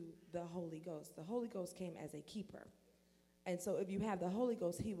back to the Holy Ghost. The Holy Ghost came as a keeper. And so if you have the Holy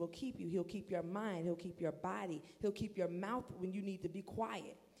Ghost, he will keep you. He'll keep your mind. He'll keep your body. He'll keep your mouth when you need to be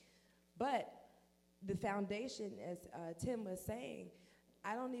quiet. But the foundation, as Tim was saying,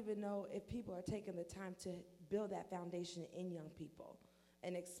 I don't even know if people are taking the time to build that foundation in young people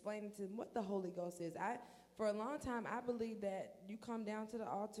and explaining to them what the Holy Ghost is. For a long time, I believed that you come down to the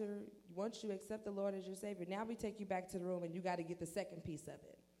altar, once you accept the Lord as your Savior, now we take you back to the room and you got to get the second piece of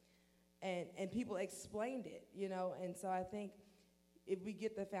it. And people explained it, and so I think if we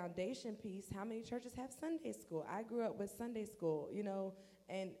get the foundation piece, how many churches have Sunday school? I grew up with Sunday school,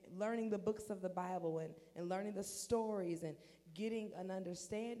 and learning the books of the Bible and learning the stories and getting an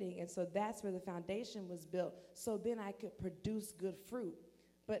understanding. And so that's where the foundation was built. So then I could produce good fruit.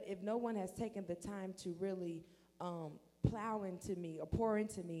 But if no one has taken the time to really plow into me or pour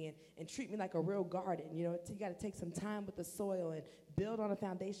into me and treat me like a real garden, you got to take some time with the soil and build on a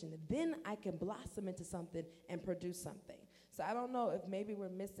foundation. Then I can blossom into something and produce something. So I don't know if maybe we're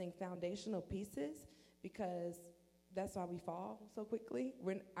missing foundational pieces because that's why we fall so quickly.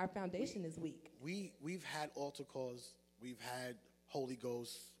 Our foundation is weak. We've had altar calls. We've had Holy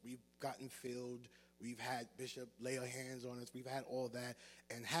Ghost. We've gotten filled. We've had Bishop lay her hands on us. We've had all that.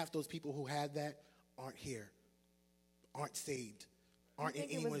 And half those people who had that aren't here, aren't saved, aren't in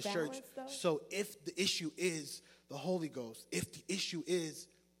anyone's church. Though? So if the issue is the Holy Ghost, if the issue is,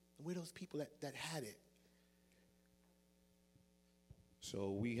 where are those people that had it?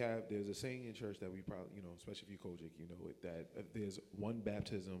 So there's a saying in church that we probably, especially if you Kojic, that there's one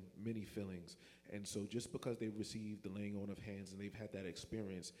baptism, many fillings. And so just because they've received the laying on of hands and they've had that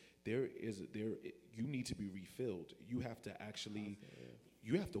experience, you need to be refilled. You have to actually,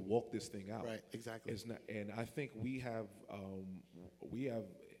 you have to walk this thing out. Right, exactly. It's not, and I think we have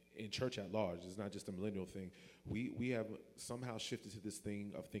in church at large, it's not just a millennial thing, we have somehow shifted to this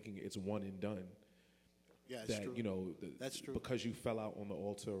thing of thinking it's one and done. Yeah, it's true. That's true. Because you fell out on the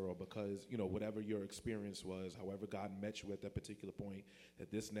altar or because, whatever your experience was, however God met you at that particular point,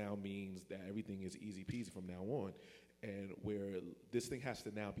 that this now means that everything is easy peasy from now on. And where this thing has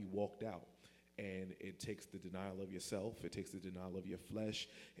to now be walked out. And it takes the denial of yourself. It takes the denial of your flesh.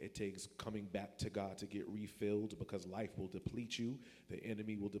 It takes coming back to God to get refilled because life will deplete you. The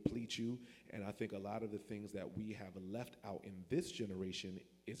enemy will deplete you. And I think a lot of the things that we have left out in this generation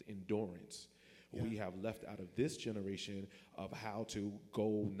is endurance. We have left out of this generation of how to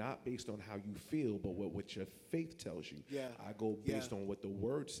go not based on how you feel, but what your faith tells you. Yeah. I go based on what the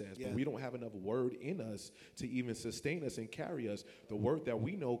word says, Yeah. but we don't have enough word in us to even sustain us and carry us. The word that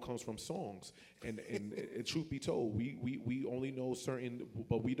we know comes from songs, and truth be told, we only know certain,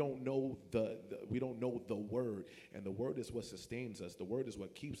 but we don't know the word, and the word is what sustains us. The word is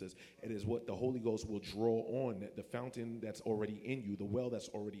what keeps us. It is what the Holy Ghost will draw on, the fountain that's already in you, the well that's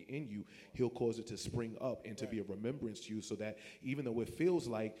already in you. He'll cause it to spring up and to be a remembrance to you, so that even though it feels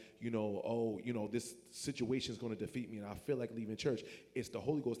like, this situation is going to defeat me and I feel like leaving church, it's the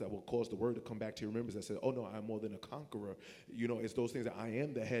Holy Ghost that will cause the word to come back to your remembrance that says, oh no, I'm more than a conqueror. It's those things that I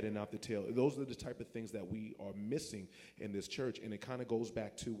am the head and not the tail. Those are the type of things that we are missing in this church. And it kind of goes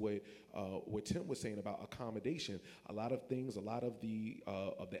back to what Tim was saying about accommodation. A lot of things, a lot of the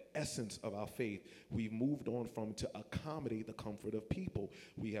essence of our faith, we've moved on from to accommodate the comfort of people.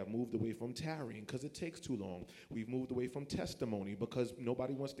 We have moved away from tarrying because it takes too long. We've moved away from testimony because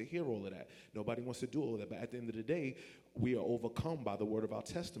nobody wants to hear all of that. Nobody wants to do all of that. But at the end of the day, we are overcome by the word of our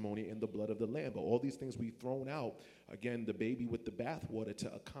testimony and the blood of the Lamb. But all these things we've thrown out, again, the baby with the bathwater,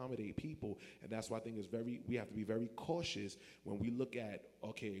 to accommodate people. And that's why I think we have to be very cautious when we look at,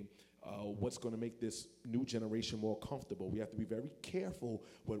 what's going to make this new generation more comfortable. We have to be very careful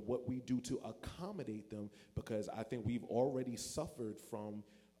with what we do to accommodate them, because I think we've already suffered from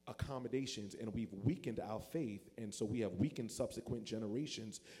accommodations and we've weakened our faith, and so we have weakened subsequent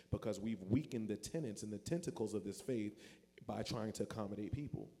generations because we've weakened the tenets and the tentacles of this faith by trying to accommodate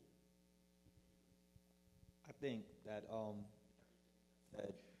people. I think that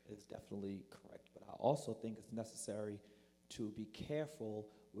that is definitely correct, but I also think it's necessary to be careful,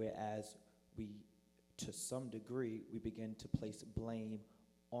 whereas to some degree, we begin to place blame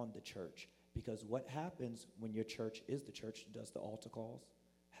on the church. Because what happens when your church is the church, does the altar calls,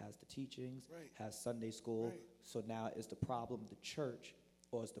 has the teachings, has Sunday school, so now is the problem the church,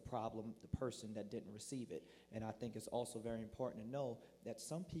 or is the problem the person that didn't receive it? And I think it's also very important to know that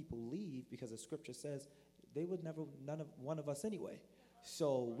some people leave because the scripture says they would never, one of us anyway.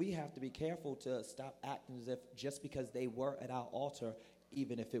 So we have to be careful to stop acting as if just because they were at our altar,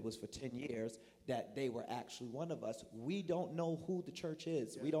 even if it was for 10 years, that they were actually one of us. We don't know who the church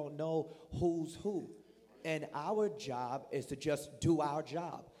is. We don't know who's who. And our job is to just do our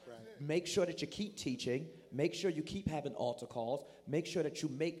job. Make sure that you keep teaching. Make sure you keep having altar calls. Make sure that you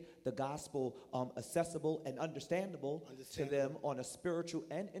make the gospel accessible and understandable to them on a spiritual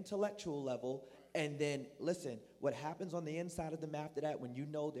and intellectual level. And then, listen, what happens on the inside of them after that, when you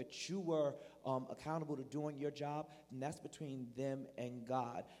know that you were accountable to doing your job, and that's between them and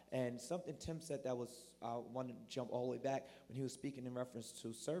God. And something Tim said that was, I want to jump all the way back, when he was speaking in reference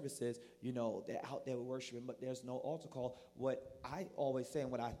to services, they're out there worshiping, but there's no altar call. What I always say,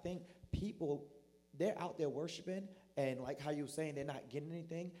 and what I think, people, they're out there worshiping, and like how you were saying, they're not getting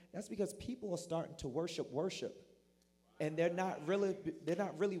anything. That's because people are starting to worship. And they're not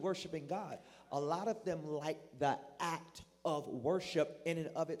really worshiping God. A lot of them like the act of worship in and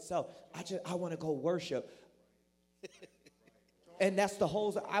of itself. I want to go worship. And that's the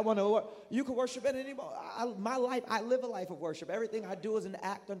whole, you can worship at any moment. I live a life of worship. Everything I do is an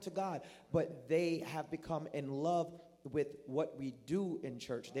act unto God. But they have become in love with what we do in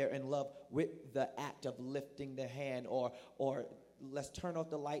church. They're in love with the act of lifting the hand or let's turn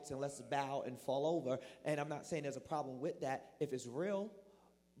off the lights and let's bow and fall over. And I'm not saying there's a problem with that if it's real,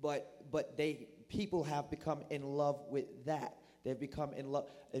 but people have become in love with that. They've become in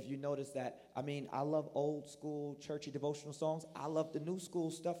love. If you notice that, I love old school churchy devotional songs. I love the new school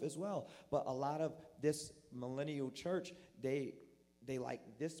stuff as well. But a lot of this millennial church, they like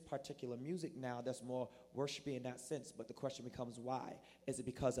this particular music now that's more worshipy in that sense. But the question becomes why? Is it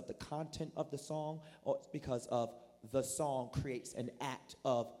because of the content of the song, or because of the song creates an act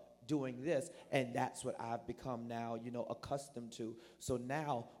of doing this? And that's what I've become now, accustomed to. So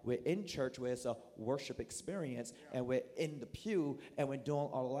now we're in church where it's a worship experience, and we're in the pew and we're doing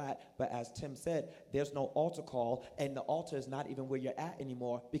all that. But as Tim said, there's no altar call, and the altar is not even where you're at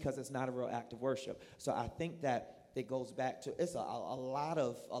anymore because it's not a real act of worship. So I think that it goes back to, it's a lot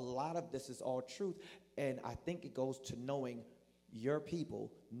of this is all truth. And I think it goes to knowing your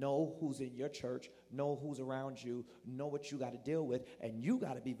people, know who's in your church, know who's around you, know what you got to deal with, and you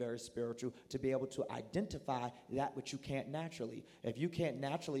got to be very spiritual to be able to identify that which you can't naturally. If you can't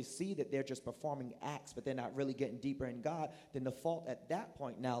naturally see that they're just performing acts, but they're not really getting deeper in God, then the fault at that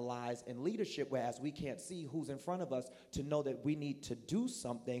point now lies in leadership, whereas we can't see who's in front of us to know that we need to do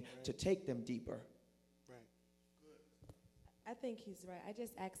something to take them deeper. I think he's right. I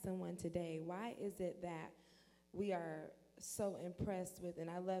just asked someone today, why is it that we are so impressed with, and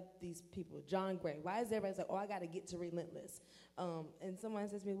I love these people, John Gray. Why is everybody like, oh, I got to get to Relentless? And someone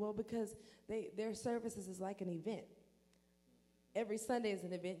says to me, well, because their services is like an event. Every Sunday is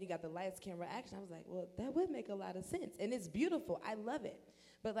an event. You got the lights, camera, action. I was like, well, that would make a lot of sense. And it's beautiful. I love it.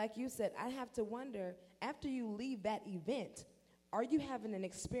 But like you said, I have to wonder, after you leave that event, are you having an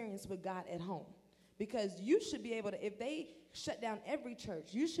experience with God at home? Because you should be able to, if they shut down every church,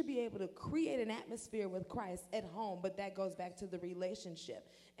 you should be able to create an atmosphere with Christ at home, but that goes back to the relationship.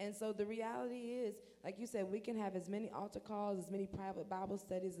 And so the reality is, like you said, we can have as many altar calls, as many private Bible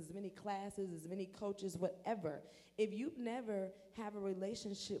studies, as many classes, as many coaches, whatever. If you never have a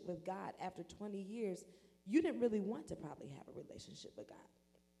relationship with God after 20 years, you didn't really want to probably have a relationship with God.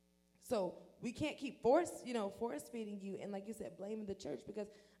 So we can't keep force feeding you, and like you said, blaming the church, because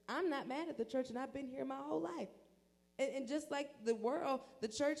I'm not mad at the church, and I've been here my whole life. And just like the world, the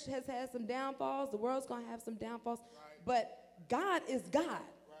church has had some downfalls, the world's going to have some downfalls, right. But God is God. Right.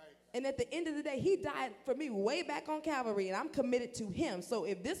 And at the end of the day, he died for me way back on Calvary, and I'm committed to him. So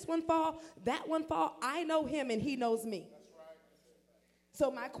if this one fall, that one fall, I know him and he knows me. That's right.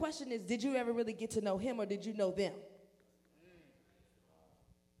 So my question is, did you ever really get to know him, or did you know them?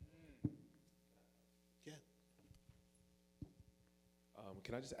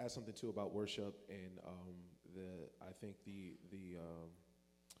 Can I just add something too about worship? And I think the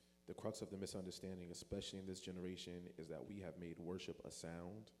crux of the misunderstanding, especially in this generation, is that we have made worship a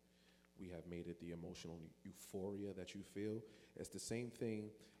sound. We have made it the emotional euphoria that you feel. It's the same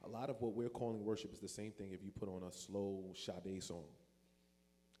thing. A lot of what we're calling worship is the same thing if you put on a slow Sade song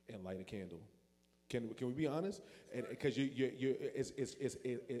and light a candle. Can we be honest? Because it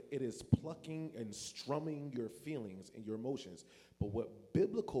is plucking and strumming your feelings and your emotions. But what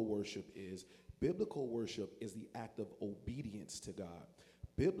biblical worship is the act of obedience to God.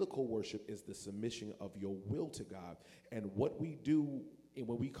 Biblical worship is the submission of your will to God. And what we do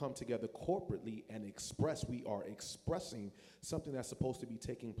when we come together corporately and express, we are expressing something that's supposed to be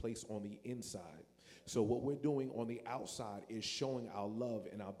taking place on the inside. So what we're doing on the outside is showing our love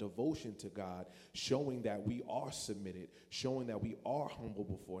and our devotion to God, showing that we are submitted, showing that we are humble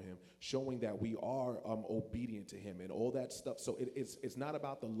before him, showing that we are obedient to him and all that stuff. So it's not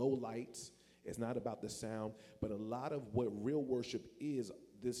about the low lights. It's not about the sound. But a lot of what real worship is,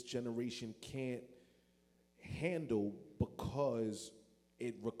 this generation can't handle because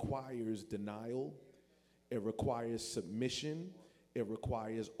it requires denial. It requires submission. It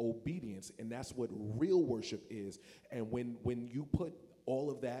requires obedience, and that's what real worship is. And when you put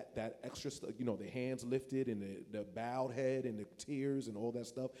all of that extra stuff, the hands lifted and the bowed head and the tears and all that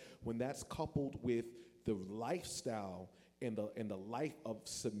stuff, when that's coupled with the lifestyle and the life of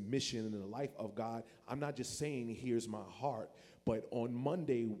submission and the life of God, I'm not just saying, here's my heart, but on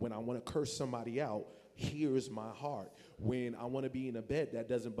Monday when I want to curse somebody out, here's my heart. When I want to be in a bed that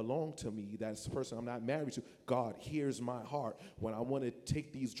doesn't belong to me, that's the person I'm not married to, God, here's my heart. When I want to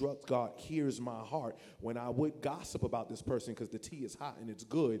take these drugs, God, here's my heart. When I would gossip about this person because the tea is hot and it's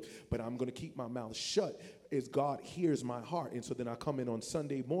good, but I'm going to keep my mouth shut, is God, here's my heart. And so then I come in on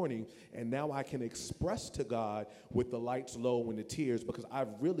Sunday morning, and now I can express to God with the lights low and the tears, because I've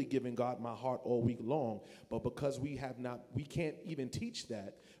really given God my heart all week long. But because we can't even teach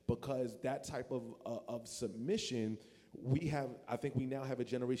that, because that type of submission, I think we now have a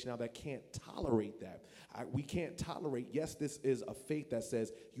generation now that can't tolerate that. We can't tolerate, yes, this is a faith that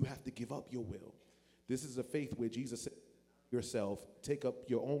says you have to give up your will. This is a faith where Jesus said, yourself, take up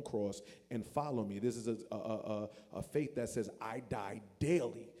your own cross and follow me. This is a faith that says, I die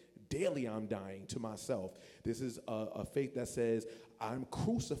daily. Daily I'm dying to myself. This is a faith that says, I'm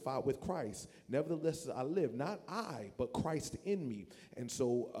crucified with Christ. Nevertheless, I live, not I, but Christ in me. And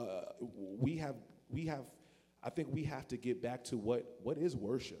so I think we have to get back to what is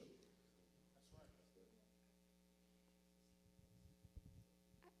worship.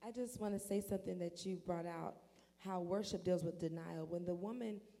 I just want to say something that you brought out, how worship deals with denial.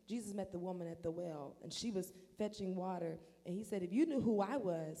 When Jesus met the woman at the well, and she was fetching water, and he said, if you knew who I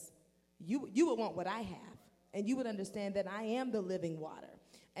was, you would want what I have, and you would understand that I am the living water.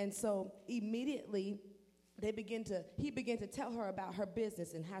 And so immediately he began to tell her about her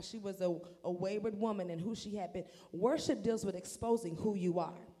business and how she was a wayward woman and who she had been. Worship deals with exposing who you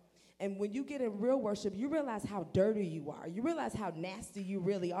are. And when you get in real worship, you realize how dirty you are. You realize how nasty you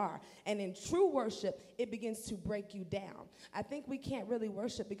really are. And in true worship, it begins to break you down. I think we can't really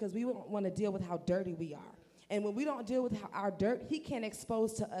worship because we don't want to deal with how dirty we are. And when we don't deal with our dirt, he can't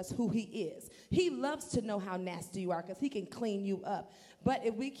expose to us who he is. He loves to know how nasty you are because he can clean you up. But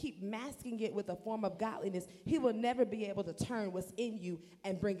if we keep masking it with a form of godliness, he will never be able to turn what's in you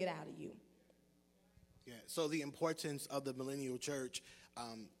and bring it out of you. Yeah, so the importance of the millennial church,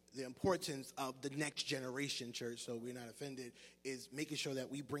 the importance of the next generation church, so we're not offended, is making sure that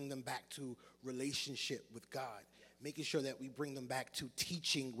we bring them back to relationship with God, making sure that we bring them back to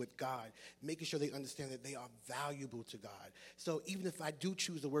teaching with God, making sure they understand that they are valuable to God. So even if I do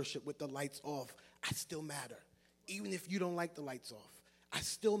choose to worship with the lights off, I still matter. Even if you don't like the lights off, I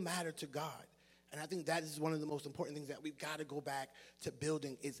still matter to God. And I think that is one of the most important things that we've got to go back to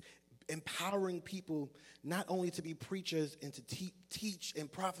building, is empowering people not only to be preachers and to teach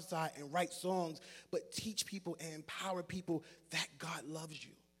and prophesy and write songs, but teach people and empower people that God loves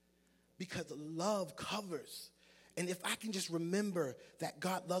you. Because love covers. And if I can just remember that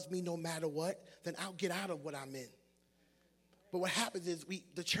God loves me no matter what, then I'll get out of what I'm in. But what happens is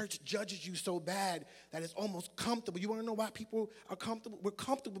the church judges you so bad that it's almost comfortable. You want to know why people are comfortable? We're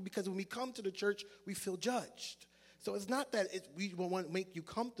comfortable because when we come to the church, we feel judged. So it's not that we want to make you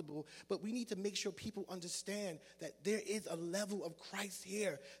comfortable, but we need to make sure people understand that there is a level of Christ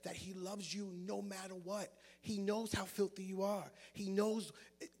here, that he loves you no matter what. He knows how filthy you are. He knows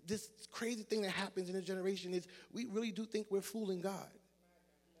this crazy thing that happens in a generation is we really do think we're fooling God.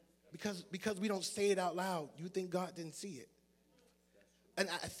 Because we don't say it out loud, you think God didn't see it. And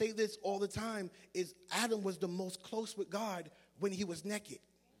I say this all the time, is Adam was the most close with God when he was naked.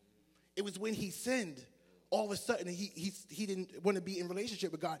 It was when he sinned, all of a sudden he didn't want to be in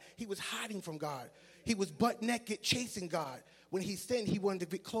relationship with God. He was hiding from God. He was butt naked chasing God. When he sinned, he wanted to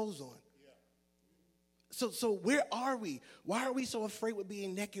get clothes on. So where are we? Why are we so afraid with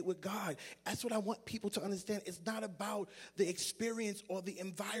being naked with God? That's what I want people to understand. It's not about the experience or the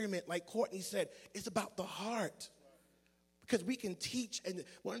environment, like Courtney said. It's about the heart. Because we can teach, and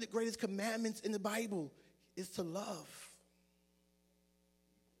one of the greatest commandments in the Bible is to love.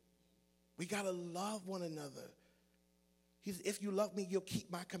 We got to love one another. He said, if you love me, you'll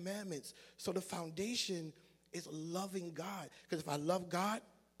keep my commandments. So the foundation is loving God. Because if I love God,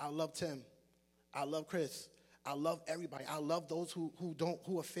 I'll love Tim. I'll love Chris. I'll love everybody. I'll love those who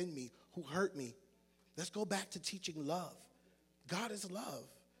offend me, who hurt me. Let's go back to teaching love. God is love.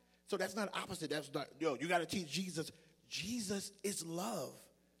 So that's not opposite. That's not, you got to teach Jesus. Jesus is love.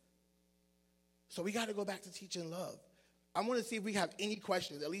 So we got to go back to teaching love. I want to see if we have any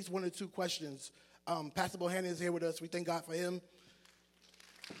questions, at least one or two questions. Pastor Bohannon is here with us. We thank God for him.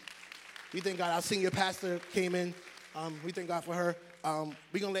 We thank God our senior pastor came in. We thank God for her.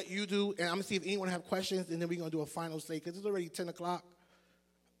 We're going to let you do, and I'm going to see if anyone have questions, and then we're going to do a final say, because it's already 10 o'clock.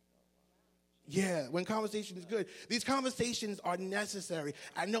 Yeah, when conversation is good. These conversations are necessary.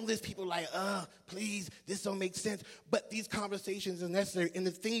 I know there's people like, please, this don't make sense. But these conversations are necessary. And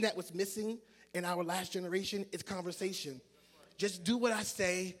the thing that was missing in our last generation is conversation. Just do what I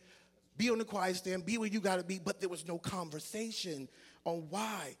say, be on the quiet stand, be where you got to be. But there was no conversation on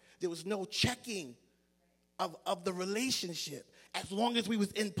why. There was no checking of the relationship. As long as we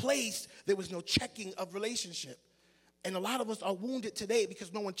was in place, there was no checking of relationship. And a lot of us are wounded today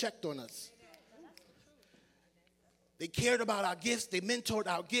because no one checked on us. They cared about our gifts. They mentored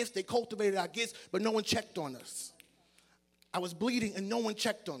our gifts. They cultivated our gifts, but no one checked on us. I was bleeding, and no one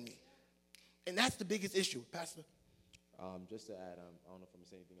checked on me. And that's the biggest issue, Pastor. Just to add, I don't know if I'm going to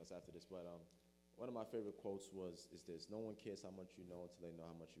say anything else after this, but one of my favorite quotes is this: no one cares how much you know until they know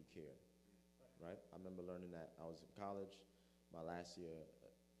how much you care. Right? I remember learning that. I was in college my last year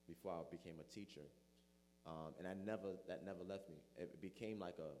before I became a teacher, and that never left me. It became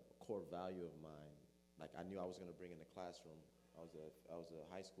like a core value of mine. Like I knew I was going to bring in the classroom. I was a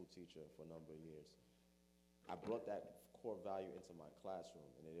high school teacher for a number of years. I brought that core value into my classroom,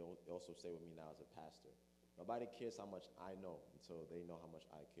 and it also stayed with me now as a pastor. Nobody cares how much I know until they know how much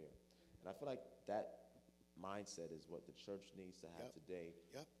I care. And I feel like that mindset is what the church needs to have today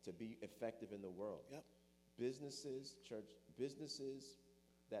to be effective in the world. Businesses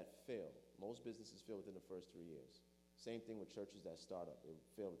that fail, most businesses fail within the first 3 years. Same thing with churches that start up, they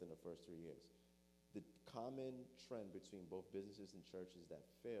fail within the first 3 years. The common trend between both businesses and churches that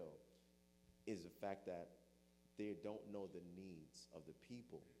fail is the fact that they don't know the needs of the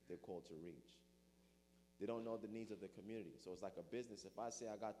people they're called to reach. They don't know the needs of the community. So it's like a business. If I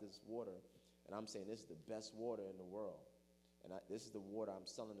say I got this water, and I'm saying this is the best water in the world, and this is the water I'm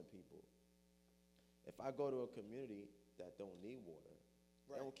selling to people. If I go to a community that don't need water,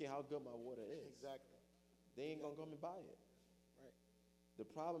 they don't care how good my water is. Exactly. They ain't going to come and buy it. Right. The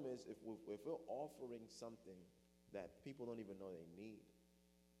problem is if we're offering something that people don't even know they need,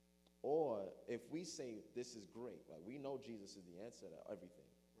 or if we say this is great, like we know Jesus is the answer to everything,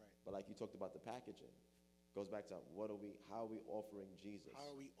 but like you talked about the packaging, goes back to how are we offering Jesus? How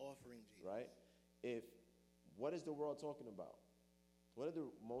are we offering Jesus? Right? What is the world talking about? One of the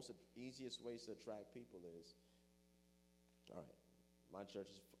most easiest ways to attract people is, all right, my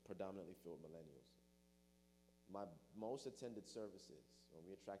church is predominantly filled with millennials. My most attended services, when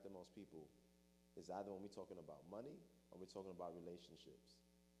we attract the most people, is either when we're talking about money or we're talking about relationships.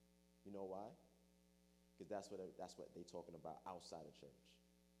 You know why? Because that's what they're talking about outside of church.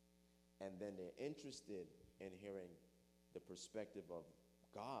 And then they're interested in hearing the perspective of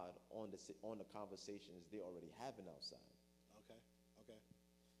God on the conversations they're already having outside. Okay.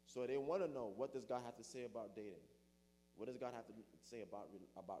 So they want to know, what does God have to say about dating? What does God have to say about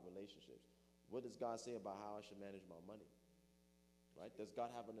relationships? What does God say about how I should manage my money? Right? Does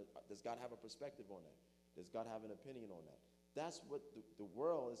God have a perspective on that? Does God have an opinion on that? That's what the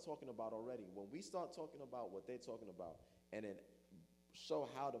world is talking about already. When we start talking about what they're talking about and then show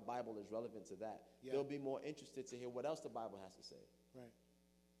how the Bible is relevant to that, they'll be more interested to hear what else the Bible has to say.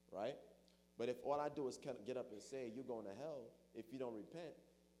 Right? But if all I do is get up and say, you're going to hell if you don't repent,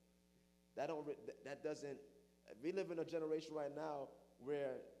 that doesn't, we live in a generation right now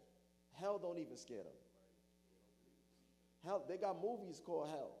where hell don't even scare them. Hell, they got movies called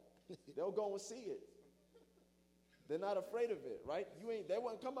Hell. They'll go and see it. They're not afraid of it, right? They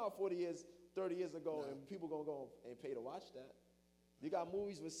wouldn't come out 40 years, 30 years ago, and people gonna go and pay to watch that. You got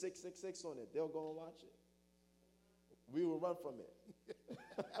movies with 666 on it. They'll go and watch it. We will run from it.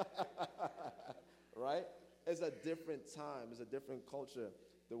 Right? It's a different time. It's a different culture.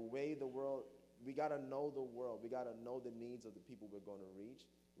 The way the world, we got to know the world. We got to know the needs of the people we're going to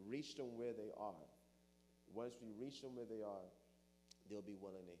reach them where they are. Once we reach them where they are, they'll be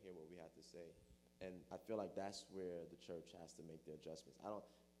willing to hear what we have to say. And I feel like that's where the church has to make their adjustments.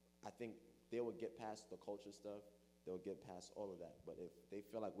 I think they will get past the culture stuff. They'll get past all of that. But if they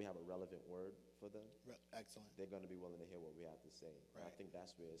feel like we have a relevant word for them, excellent, they're going to be willing to hear what we have to say. Right. And I think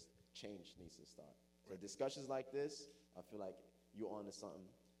that's where change needs to start. So discussions like this, I feel like you're on to something.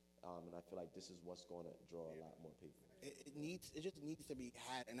 And I feel like this is what's going to draw a lot more people. It just needs to be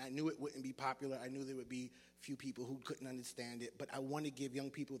had, and I knew it wouldn't be popular. I knew there would be few people who couldn't understand it, but I want to give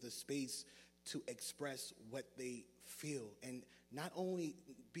young people the space to express what they feel, and not only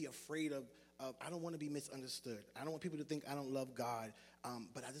be afraid of I don't want to be misunderstood. I don't want people to think I don't love God,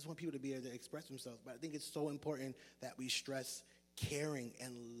 but I just want people to be able to express themselves. But I think it's so important that we stress caring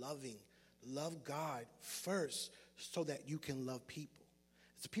and loving. Love God first so that you can love people.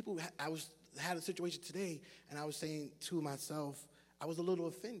 So people, had a situation today, and I was saying to myself, I was a little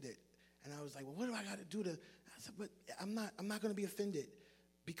offended. And I was like, well, what do I got to do to, I said, but I'm not going to be offended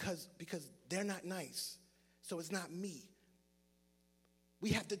because they're not nice. So it's not me. We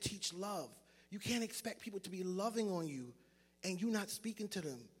have to teach love. You can't expect people to be loving on you and you not speaking to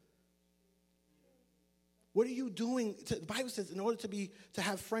them. What are you doing? The Bible says in order to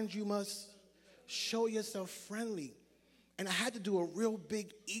have friends, you must show yourself friendly. And I had to do a real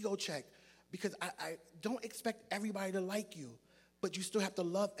big ego check because I don't expect everybody to like you, but you still have to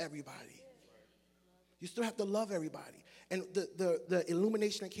love everybody. You still have to love everybody. And the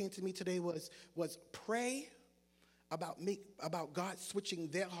illumination that came to me today was pray about God switching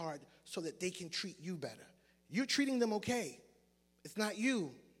their heart so that they can treat you better. You're treating them okay. It's not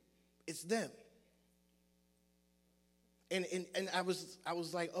you, it's them. And I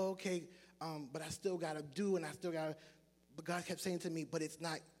was like, oh, okay, but I still got to do, and I still got to, but God kept saying to me, but it's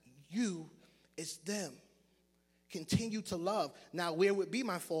not you, it's them. Continue to love. Now, where would be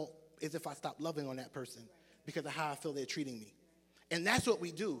my fault is if I stop loving on that person because of how I feel they're treating me. And that's what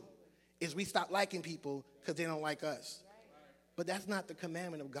we do, is we stop liking people because they don't like us. But that's not the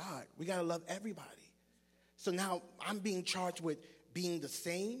commandment of God. We got to love everybody. So now I'm being charged with being the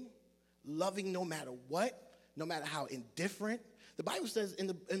same, loving no matter what, no matter how indifferent. The Bible says in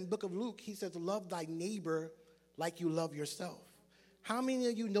the book of Luke, he says, love thy neighbor like you love yourself. How many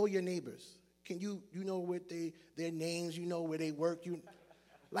of you know your neighbors? Can you know what their names, you know where they work?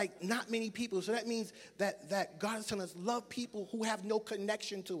 Like not many people. So that means that God is telling us, love people who have no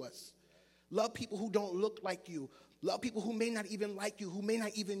connection to us. Love people who don't look like you. Love people who may not even like you, who may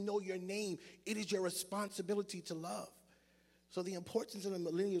not even know your name. It is your responsibility to love. So the importance of the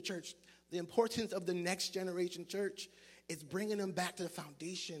millennial church, the importance of the next generation church is bringing them back to the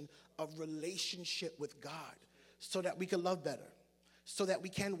foundation of relationship with God so that we can love better, so that we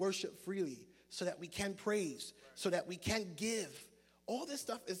can worship freely, so that we can praise, so that we can give. All this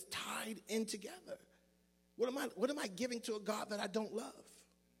stuff is tied in together. What am I giving to a God that I don't love?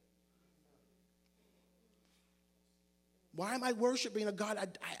 Why am I worshiping a God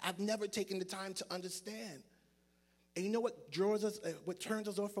I've never taken the time to understand? And you know what draws us, what turns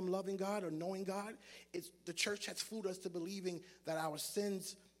us off from loving God or knowing God? Is the church has fooled us to believing that our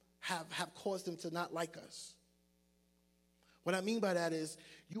sins have caused them to not like us. What I mean by that is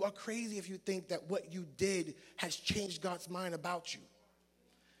you are crazy if you think that what you did has changed God's mind about you,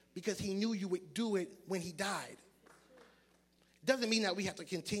 because he knew you would do it when he died. Doesn't mean that we have to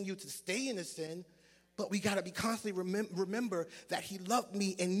continue to stay in the sin, but we got to be constantly remember that he loved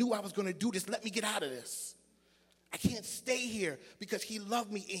me and knew I was going to do this. Let me get out of this. I can't stay here because he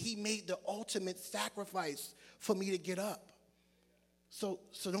loved me and he made the ultimate sacrifice for me to get up. So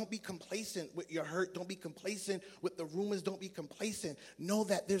don't be complacent with your hurt. Don't be complacent with the rumors. Don't be complacent. Know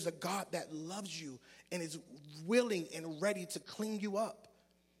that there's a God that loves you and is willing and ready to clean you up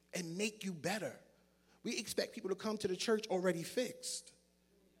and make you better. We expect people to come to the church already fixed.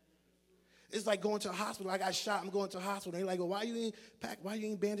 It's like going to a hospital. I got shot. I'm going to a hospital. They're like, well, why you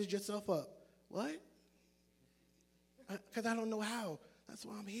ain't bandaged yourself up? What? Because I don't know how. That's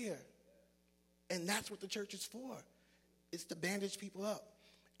why I'm here. And that's what the church is for. It's to bandage people up.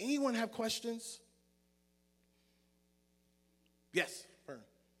 Anyone have questions? Yes, Fern.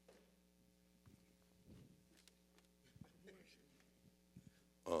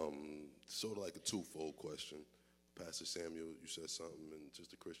 Sort of like a twofold question. Pastor Samuel, you said something, and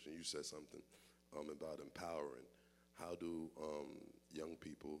Sister Christian, you said something about empowering. How do young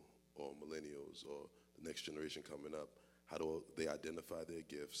people or millennials or the next generation coming up, how do they identify their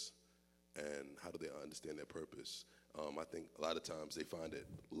gifts, and how do they understand their purpose? I think a lot of times they find it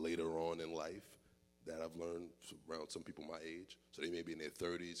later on in life that I've learned around some people my age. So they may be in their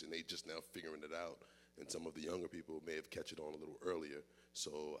 30s and they just now figuring it out. And some of the younger people may have catch it on a little earlier.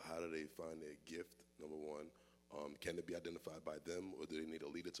 So how do they find their gift, number one? Can it be identified by them, or do they need a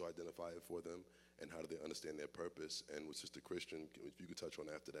leader to identify it for them? And how do they understand their purpose? And with Sister Christian, if you could touch on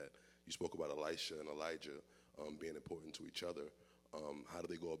after that, you spoke about Elisha and Elijah being important to each other. How do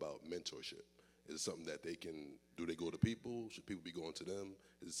they go about mentorship? Is it something that do they go to people? Should people be going to them?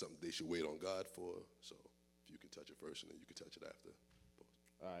 Is it something they should wait on God for? So if you could touch it first, and then you could touch it after.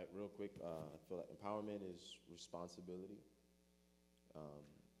 All right, real quick, I feel like empowerment is responsibility.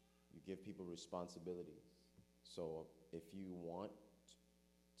 You give people responsibilities. So if you want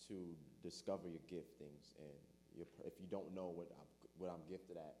to discover your giftings, and if you don't know what I'm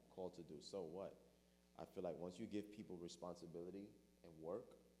gifted at, called to do, so what? I feel like once you give people responsibility and work,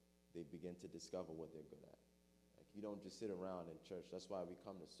 they begin to discover what they're good at. Like, you don't just sit around in church. That's why we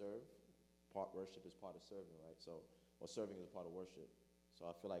come to serve. Worship is part of serving, right? Or serving is a part of worship. So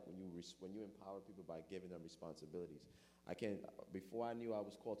I feel like when you empower people by giving them responsibilities, before I knew I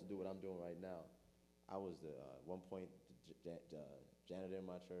was called to do what I'm doing right now, I was at one point janitor in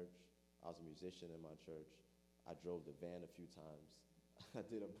my church. I was a musician in my church. I drove the van a few times. I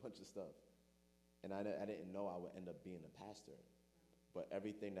did a bunch of stuff. And I didn't know I would end up being a pastor. But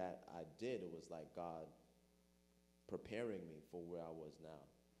everything that I did, it was like God preparing me for where I was now.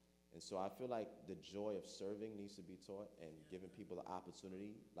 And so I feel like the joy of serving needs to be taught, and giving people the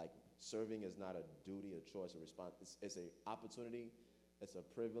opportunity. Like, serving is not a duty, a choice, a response. It's an opportunity. It's a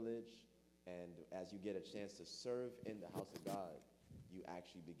privilege. And as you get a chance to serve in the house of God, you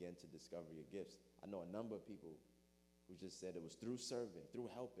actually begin to discover your gifts. I know a number of people who just said it was through serving, through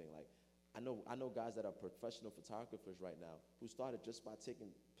helping. Like, I know guys that are professional photographers right now who started just by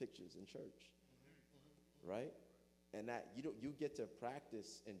taking pictures in church, right? And that you get to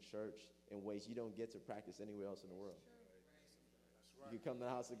practice in church in ways you don't get to practice anywhere else in the world. You can come to the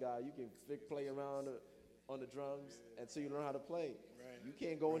house of God, you can play around on the drums until you learn how to play. You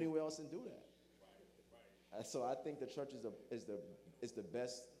can't go anywhere else and do that. And so I think the church is the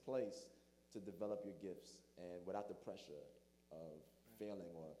best place to develop your gifts, and without the pressure of failing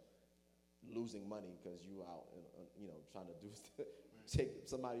or losing money because you out and trying to take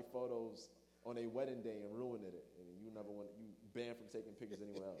somebody photos on a wedding day and ruining it, and you banned from taking pictures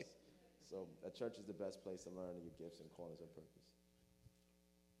anywhere else. So a church is the best place to learn your gifts and callings and purpose.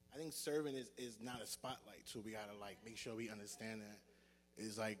 I think serving is not a spotlight, so we gotta make sure we understand that.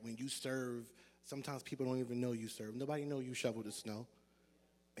 It's like when you serve, sometimes people don't even know you serve. Nobody know you shovel the snow,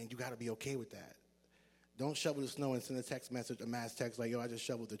 and you gotta be okay with that. Don't shovel the snow and send a mass text like, yo, I just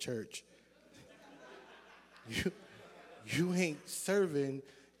shoveled the church. You ain't serving,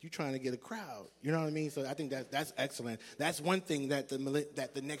 you trying to get a crowd. You know what I mean? So I think that's excellent. That's one thing that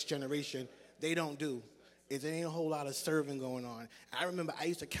the next generation, they don't do, is there ain't a whole lot of serving going on. I remember I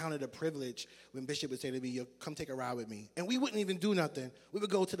used to count it a privilege when Bishop would say to me, yo, come take a ride with me. And we wouldn't even do nothing. We would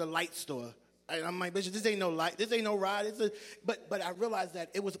go to the light store. And I'm like, Bishop, this ain't no light, this ain't no ride. But I realized that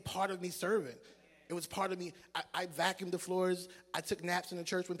it was a part of me serving. It was part of me. I vacuumed the floors. I took naps in the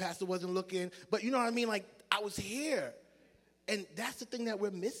church when Pastor wasn't looking. But you know what I mean? Like, I was here. And that's the thing that we're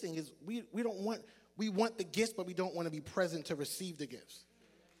missing is we want the gifts, but we don't want to be present to receive the gifts.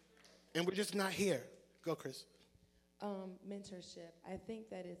 And we're just not here. Go, Chris. Mentorship. I think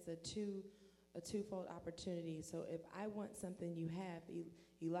that it's a twofold opportunity. So if I want something you have,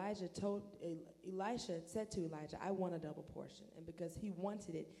 Elisha said to Elijah, I want a double portion. And because he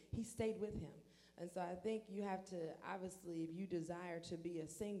wanted it, he stayed with him. And so I think you have to, obviously, if you desire to be a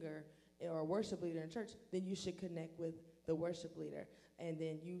singer or a worship leader in church, then you should connect with the worship leader. And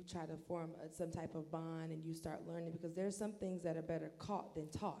then you try to form some type of bond and you start learning, because there's some things that are better caught than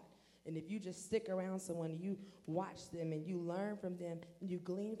taught. And if you just stick around someone, you watch them and you learn from them and you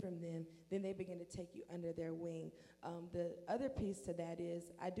glean from them, then they begin to take you under their wing. The other piece to that is,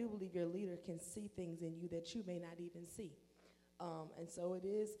 I do believe your leader can see things in you that you may not even see. And so it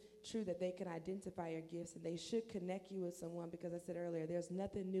is true that they can identify your gifts, and they should connect you with someone, because I said earlier, there's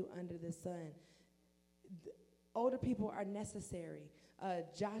nothing new under the sun. Older people are necessary.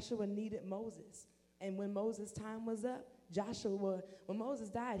 Joshua needed Moses. And when Moses' time was up, when Moses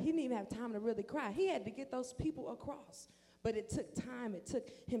died, he didn't even have time to really cry. He had to get those people across. But it took time. It took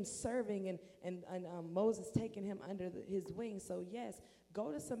him serving and Moses taking him under his wing. So, yes,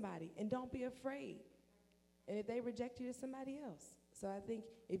 go to somebody and don't be afraid. And if they reject you, to somebody else. So I think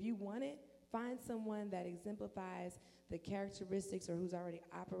if you want it, find someone that exemplifies the characteristics or who's already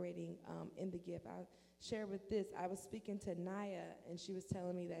operating in the gift. I'll share with this. I was speaking to Naya, and she was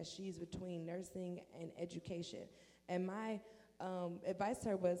telling me that she's between nursing and education. And my advice to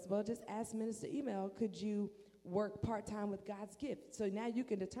her was, well, just ask Minister Email, could you work part-time with God's gift? So now you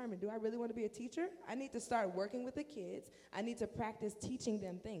can determine, do I really want to be a teacher? I need to start working with the kids. I need to practice teaching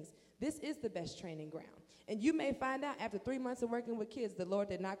them things. This is the best training ground. And you may find out after 3 months of working with kids, the Lord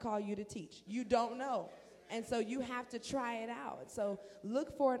did not call you to teach. You don't know. And so you have to try it out. So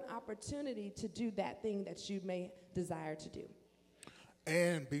look for an opportunity to do that thing that you may desire to do.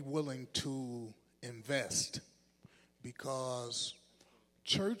 And be willing to invest, because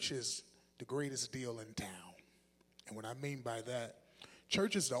church is the greatest deal in town. And what I mean by that,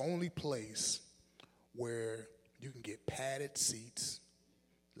 church is the only place where you can get padded seats,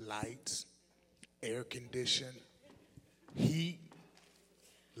 lights, air conditioning, heat,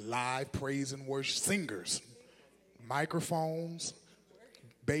 live praise and worship, singers, microphones,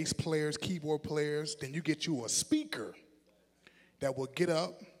 bass players, keyboard players. Then you get you a speaker that will get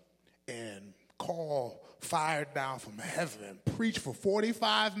up and call fire down from heaven, preach for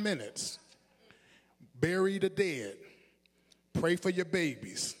 45 minutes, bury the dead, pray for your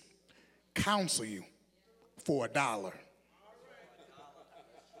babies, counsel you for $1.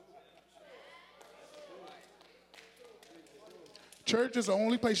 Church is the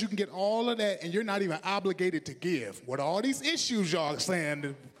only place you can get all of that, and you're not even obligated to give. With all these issues y'all are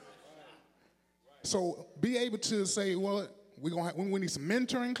saying. So be able to say, well, we need some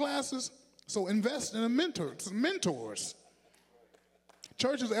mentoring classes, so invest in some mentors.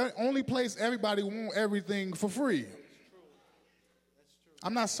 Church is the only place everybody wants everything for free.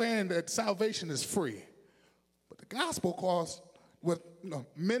 I'm not saying that salvation is free, but the gospel costs with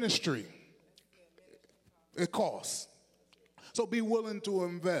ministry. It costs. So be willing to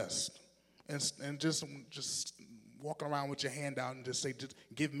invest, and just walk around with your hand out and just say, just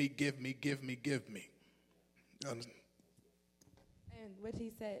give me, give me, give me, give me. And what he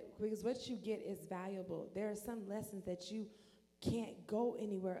said, because what you get is valuable. There are some lessons that you can't go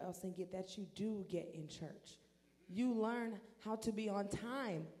anywhere else and get that you do get in church. You learn how to be on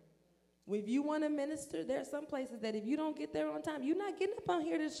time. If you want to minister, there are some places that if you don't get there on time, you're not getting up on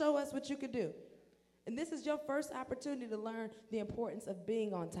here to show us what you could do. And this is your first opportunity to learn the importance of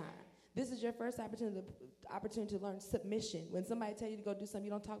being on time. This is your first opportunity to learn submission. When somebody tells you to go do something, you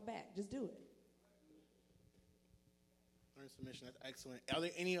don't talk back. Just do it. Learn submission. That's excellent. Are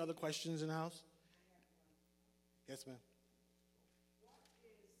there any other questions in the house? Yes, ma'am.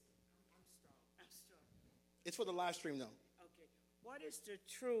 I'm strong. It's for the live stream, though. Okay. What is the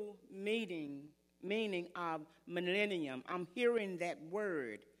true meaning of millennium? I'm hearing that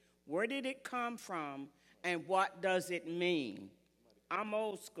word. Where did it come from, and what does it mean? I'm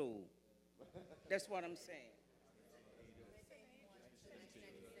old school. That's what I'm saying.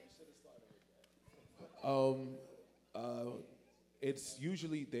 It's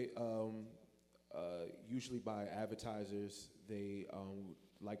usually usually by advertisers. They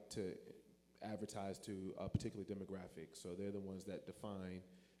like to advertise to a particular demographic, so they're the ones that define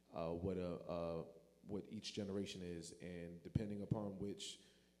what each generation is, and depending upon which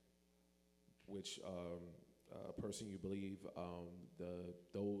person you believe,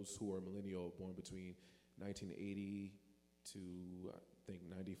 those who are millennial, born between 1980 to I think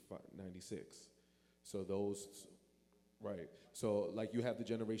 96. So those, right. So like you have the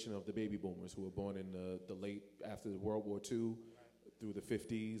generation of the baby boomers who were born in the late, after World War II through the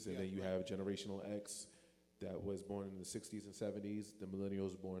 50s, and then you have generational X that was born in the 60s and 70s. The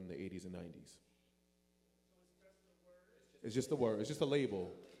millennials born in the 80s and 90s. It's just a word. It's just a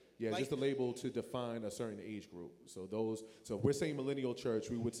label. Yeah, it's just a label to define a certain age group. So if we're saying millennial church,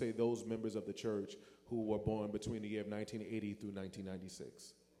 we would say those members of the church who were born between the year of 1980 through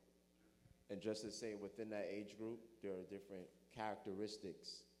 1996. And just to say, within that age group, there are different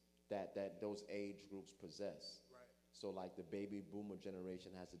characteristics that those age groups possess. Right. So like the baby boomer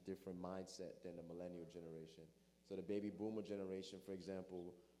generation has a different mindset than the millennial generation. So the baby boomer generation, for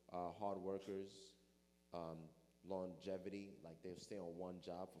example, hard workers, longevity, like they'll stay on one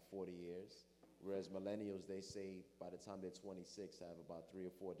job for 40 years. Whereas millennials, they say by the time they're 26, have about 3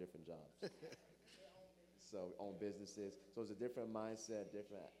 or 4 different jobs. So own businesses. So it's a different mindset,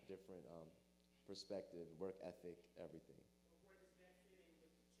 different perspective, work ethic, everything.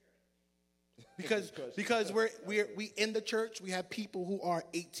 Because we in the church, we have people who are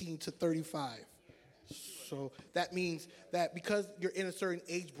 18 to 35. So that means that because you're in a certain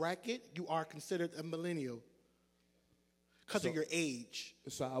age bracket, you are considered a millennial because of your age.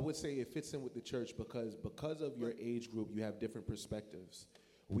 So I would say it fits in with the church because of your age group, you have different perspectives.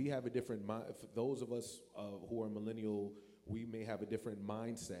 We have a different mind. For those of us who are millennial, we may have a different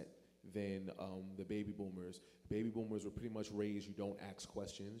mindset than the baby boomers. Baby boomers were pretty much raised, you don't ask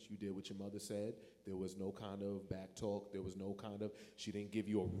questions. You did what your mother said. There was no kind of back talk. There was no kind of, she didn't give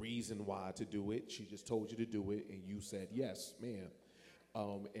you a reason why to do it. She just told you to do it, and you said, yes, ma'am.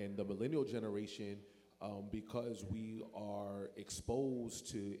 And the millennial generation, because we are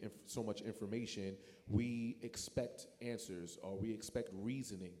exposed to so much information, we expect answers or we expect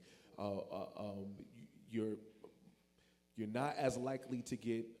reasoning. You're not as likely to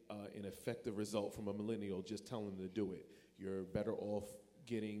get an effective result from a millennial just telling them to do it. You're better off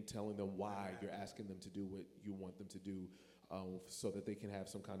telling them why you're asking them to do what you want them to do, so that they can have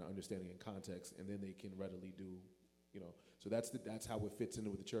some kind of understanding and context, and then they can readily do, So that's how it fits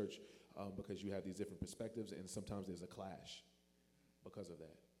into the church, because you have these different perspectives, and sometimes there's a clash because of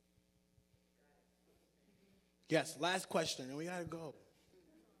that. Yes, last question, and we gotta go.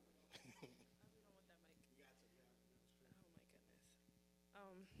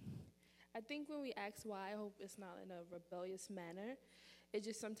 I think when we ask why, I hope it's not in a rebellious manner. It's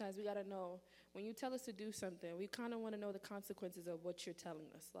just sometimes we got to know, when you tell us to do something, we kind of want to know the consequences of what you're telling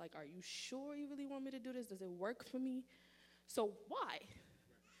us. Like, are you sure you really want me to do this? Does it work for me? So why?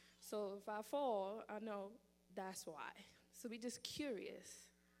 So if I fall, I know that's why. So be just curious.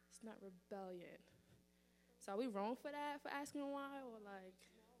 It's not rebellion. So are we wrong for that, for asking why? Or like,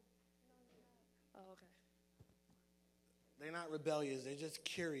 oh, okay. They're not rebellious. They're just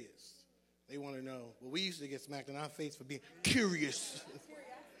curious. They want to know. Well, we used to get smacked in our face for being curious.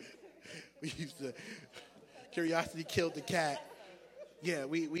 Curiosity killed the cat. Yeah,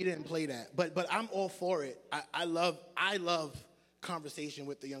 we didn't play that. But I'm all for it. I love conversation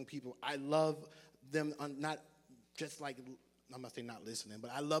with the young people. I love them not just like, I'm not saying not listening,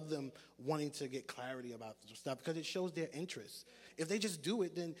 but I love them wanting to get clarity about stuff because it shows their interest. If they just do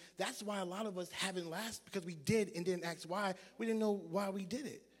it, then that's why a lot of us haven't lasted, because we did and didn't ask why. We didn't know why we did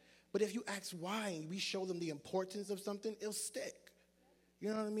it. But if you ask why and we show them the importance of something, it'll stick. You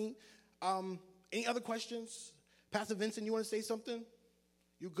know what I mean? Any other questions? Pastor Vincent, you want to say something?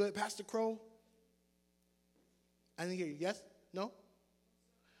 You good? Pastor Crow? I didn't hear you. Yes? No?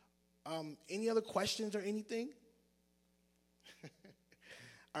 Any other questions or anything?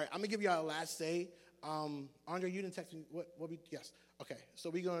 All right, I'm going to give y'all a last say. Andre, you didn't text me. Yes. Okay, so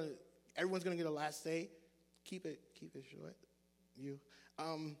everyone's going to get a last say. Keep it short. You.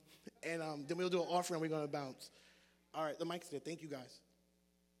 And then we'll do an offering. We're going to bounce. All right, the mic's there. Thank you, guys.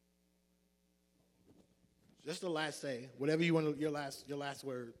 Just the last say. Whatever you want, your last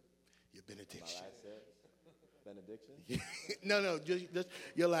word. Your benediction. My last say? Benediction? No, just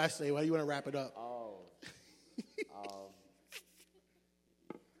your last say. Why do you want to wrap it up?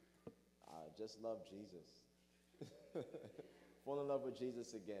 Just love Jesus. Fall in love with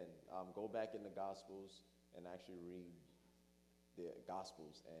Jesus again. Go back in the Gospels and actually read the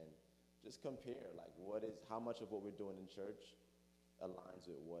Gospels and just compare, like, how much of what we're doing in church aligns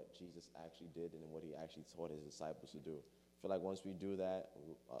with what Jesus actually did and what he actually taught his disciples to do. I feel like once we do that,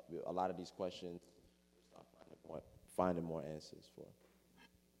 a lot of these questions, we'll start finding more answers for.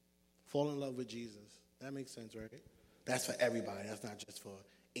 Fall in love with Jesus. That makes sense, right? That's for everybody. That's not just for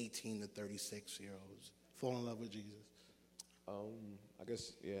 18 to 36-year-olds. Fall in love with Jesus. I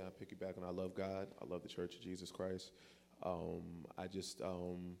guess, yeah, I piggyback on I love God. I love the Church of Jesus Christ. I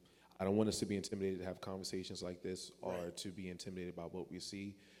don't want us to be intimidated to have conversations like this or to be intimidated by what we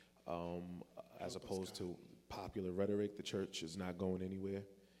see. As opposed to popular rhetoric, the church is not going anywhere.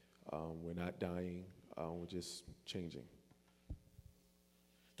 We're not dying. we're just changing.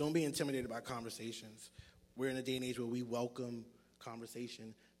 Don't be intimidated by conversations. We're in a day and age where we welcome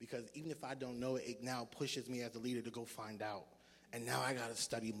conversation, because even if I don't know it, it now pushes me as a leader to go find out. And now I got to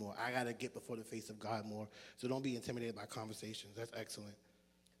study more. I got to get before the face of God more. So don't be intimidated by conversations. That's excellent.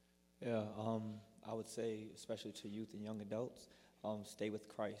 Yeah, I would say, especially to youth and young adults, stay with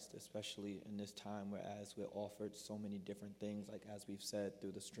Christ, especially in this time whereas we're offered so many different things, like as we've said,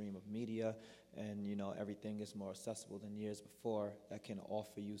 through the stream of media, and everything is more accessible than years before, that can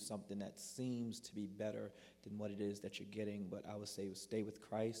offer you something that seems to be better than what it is that you're getting. But I would say stay with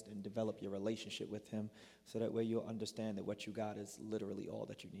Christ and develop your relationship with him, so that way you'll understand that what you got is literally all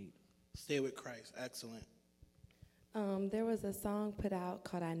that you need. Stay with Christ. Excellent. There was a song put out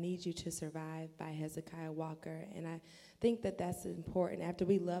called "I Need You to Survive" by Hezekiah Walker, and I think that that's important. After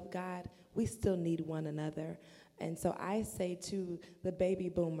we love God, we still need one another. And so I say to the baby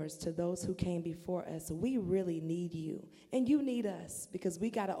boomers, to those who came before us, we really need you. And you need us, because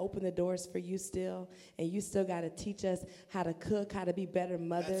we got to open the doors for you still. And you still got to teach us how to cook, how to be better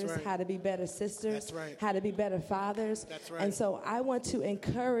mothers, That's right. how to be better sisters, That's right. how to be better fathers. That's right. And so I want to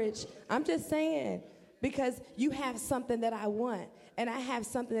encourage, I'm just saying, because you have something that I want, and I have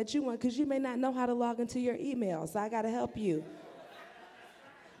something that you want, because you may not know how to log into your email, so I got to help you.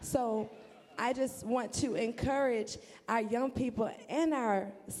 So I just want to encourage our young people and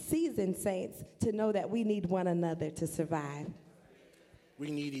our seasoned saints to know that we need one another to survive.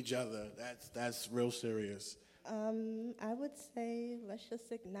 We need each other. That's real serious. I would say let's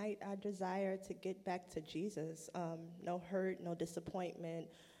just ignite our desire to get back to Jesus. No hurt, no disappointment,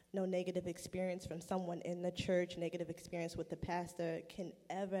 no negative experience from someone in the church, negative experience with the pastor can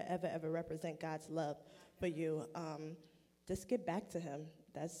ever, ever, ever represent God's love for you. Just get back to him.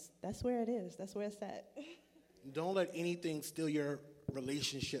 That's where it is. That's where it's at. Don't let anything steal your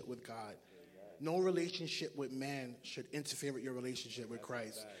relationship with God. No relationship with man should interfere with your relationship with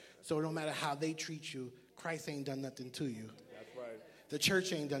Christ. So no matter how they treat you, Christ ain't done nothing to you. That's right. The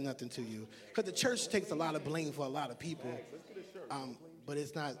church ain't done nothing to you. Because the church takes a lot of blame for a lot of people. But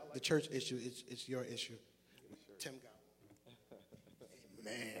it's not the church issue, it's your issue. Tim got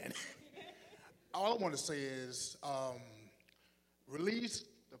Man. All I want to say is release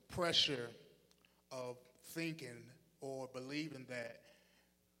the pressure of thinking or believing that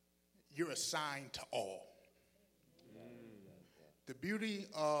you're assigned to all. The beauty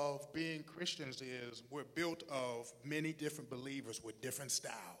of being Christians is we're built of many different believers with different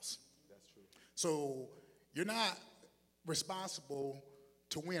styles. That's true. So you're not responsible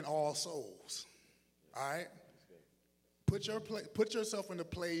to win all souls. All right? Put yourself in the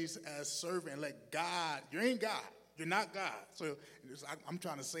place as servant and let God, you ain't God. You're not God. So I'm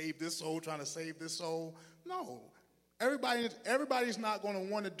trying to save this soul, trying to save this soul. No. Everybody's not going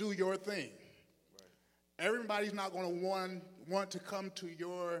to want to do your thing. Right. Everybody's not going to want to come to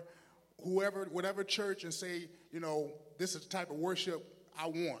your whatever church and say, this is the type of worship I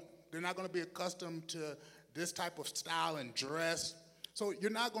want. They're not going to be accustomed to this type of style and dress. So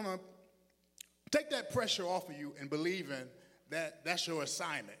you're not going to take that pressure off of you and believing that that's your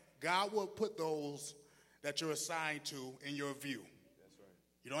assignment. God will put those that you're assigned to in your view. That's right.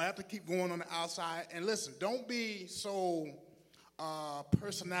 You don't have to keep going on the outside. And listen, don't be so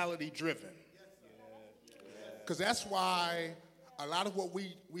personality driven. Because that's why a lot of what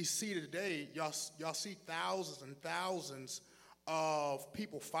we see today, y'all see thousands and thousands of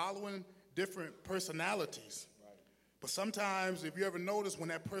people following different personalities. Right. But sometimes, if you ever notice, when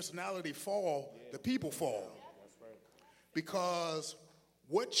that personality fall, the people fall. That's right. Because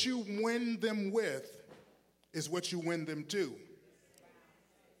what you win them with is what you win them to.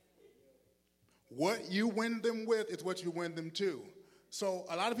 What you win them with is what you win them to. So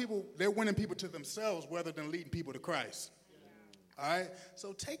a lot of people, they're winning people to themselves rather than leading people to Christ. All right?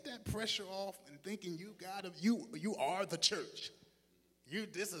 So take that pressure off and thinking you are the church.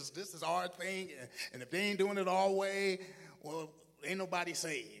 This is our thing, and if they ain't doing it our way, well, ain't nobody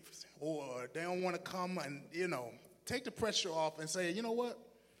saved. Or they don't want to come and, take the pressure off and say, you know what?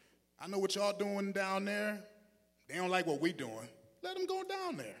 I know what y'all doing down there. They don't like what we doing. Let them go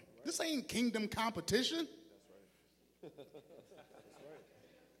down there. Right. This ain't kingdom competition.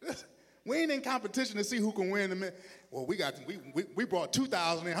 That's right. We ain't in competition to see who can win. Well, we brought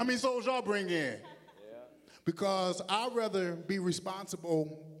 2,000 in. How many souls y'all bring in? Yeah. Because I'd rather be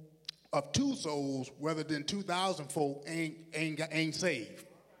responsible of 2 souls rather than 2,000 folk ain't saved.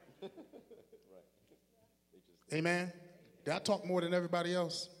 Right. Amen. Did I talk more than everybody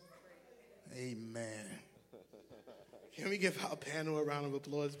else? Amen. Can we give our panel a round of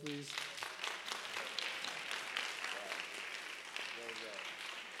applause, please?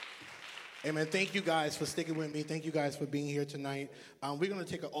 Amen. Thank you guys for sticking with me. Thank you guys for being here tonight. We're going to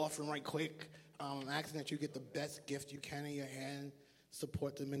take an offering right quick. I'm asking that you get the best gift you can in your hand,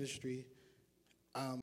 support the ministry.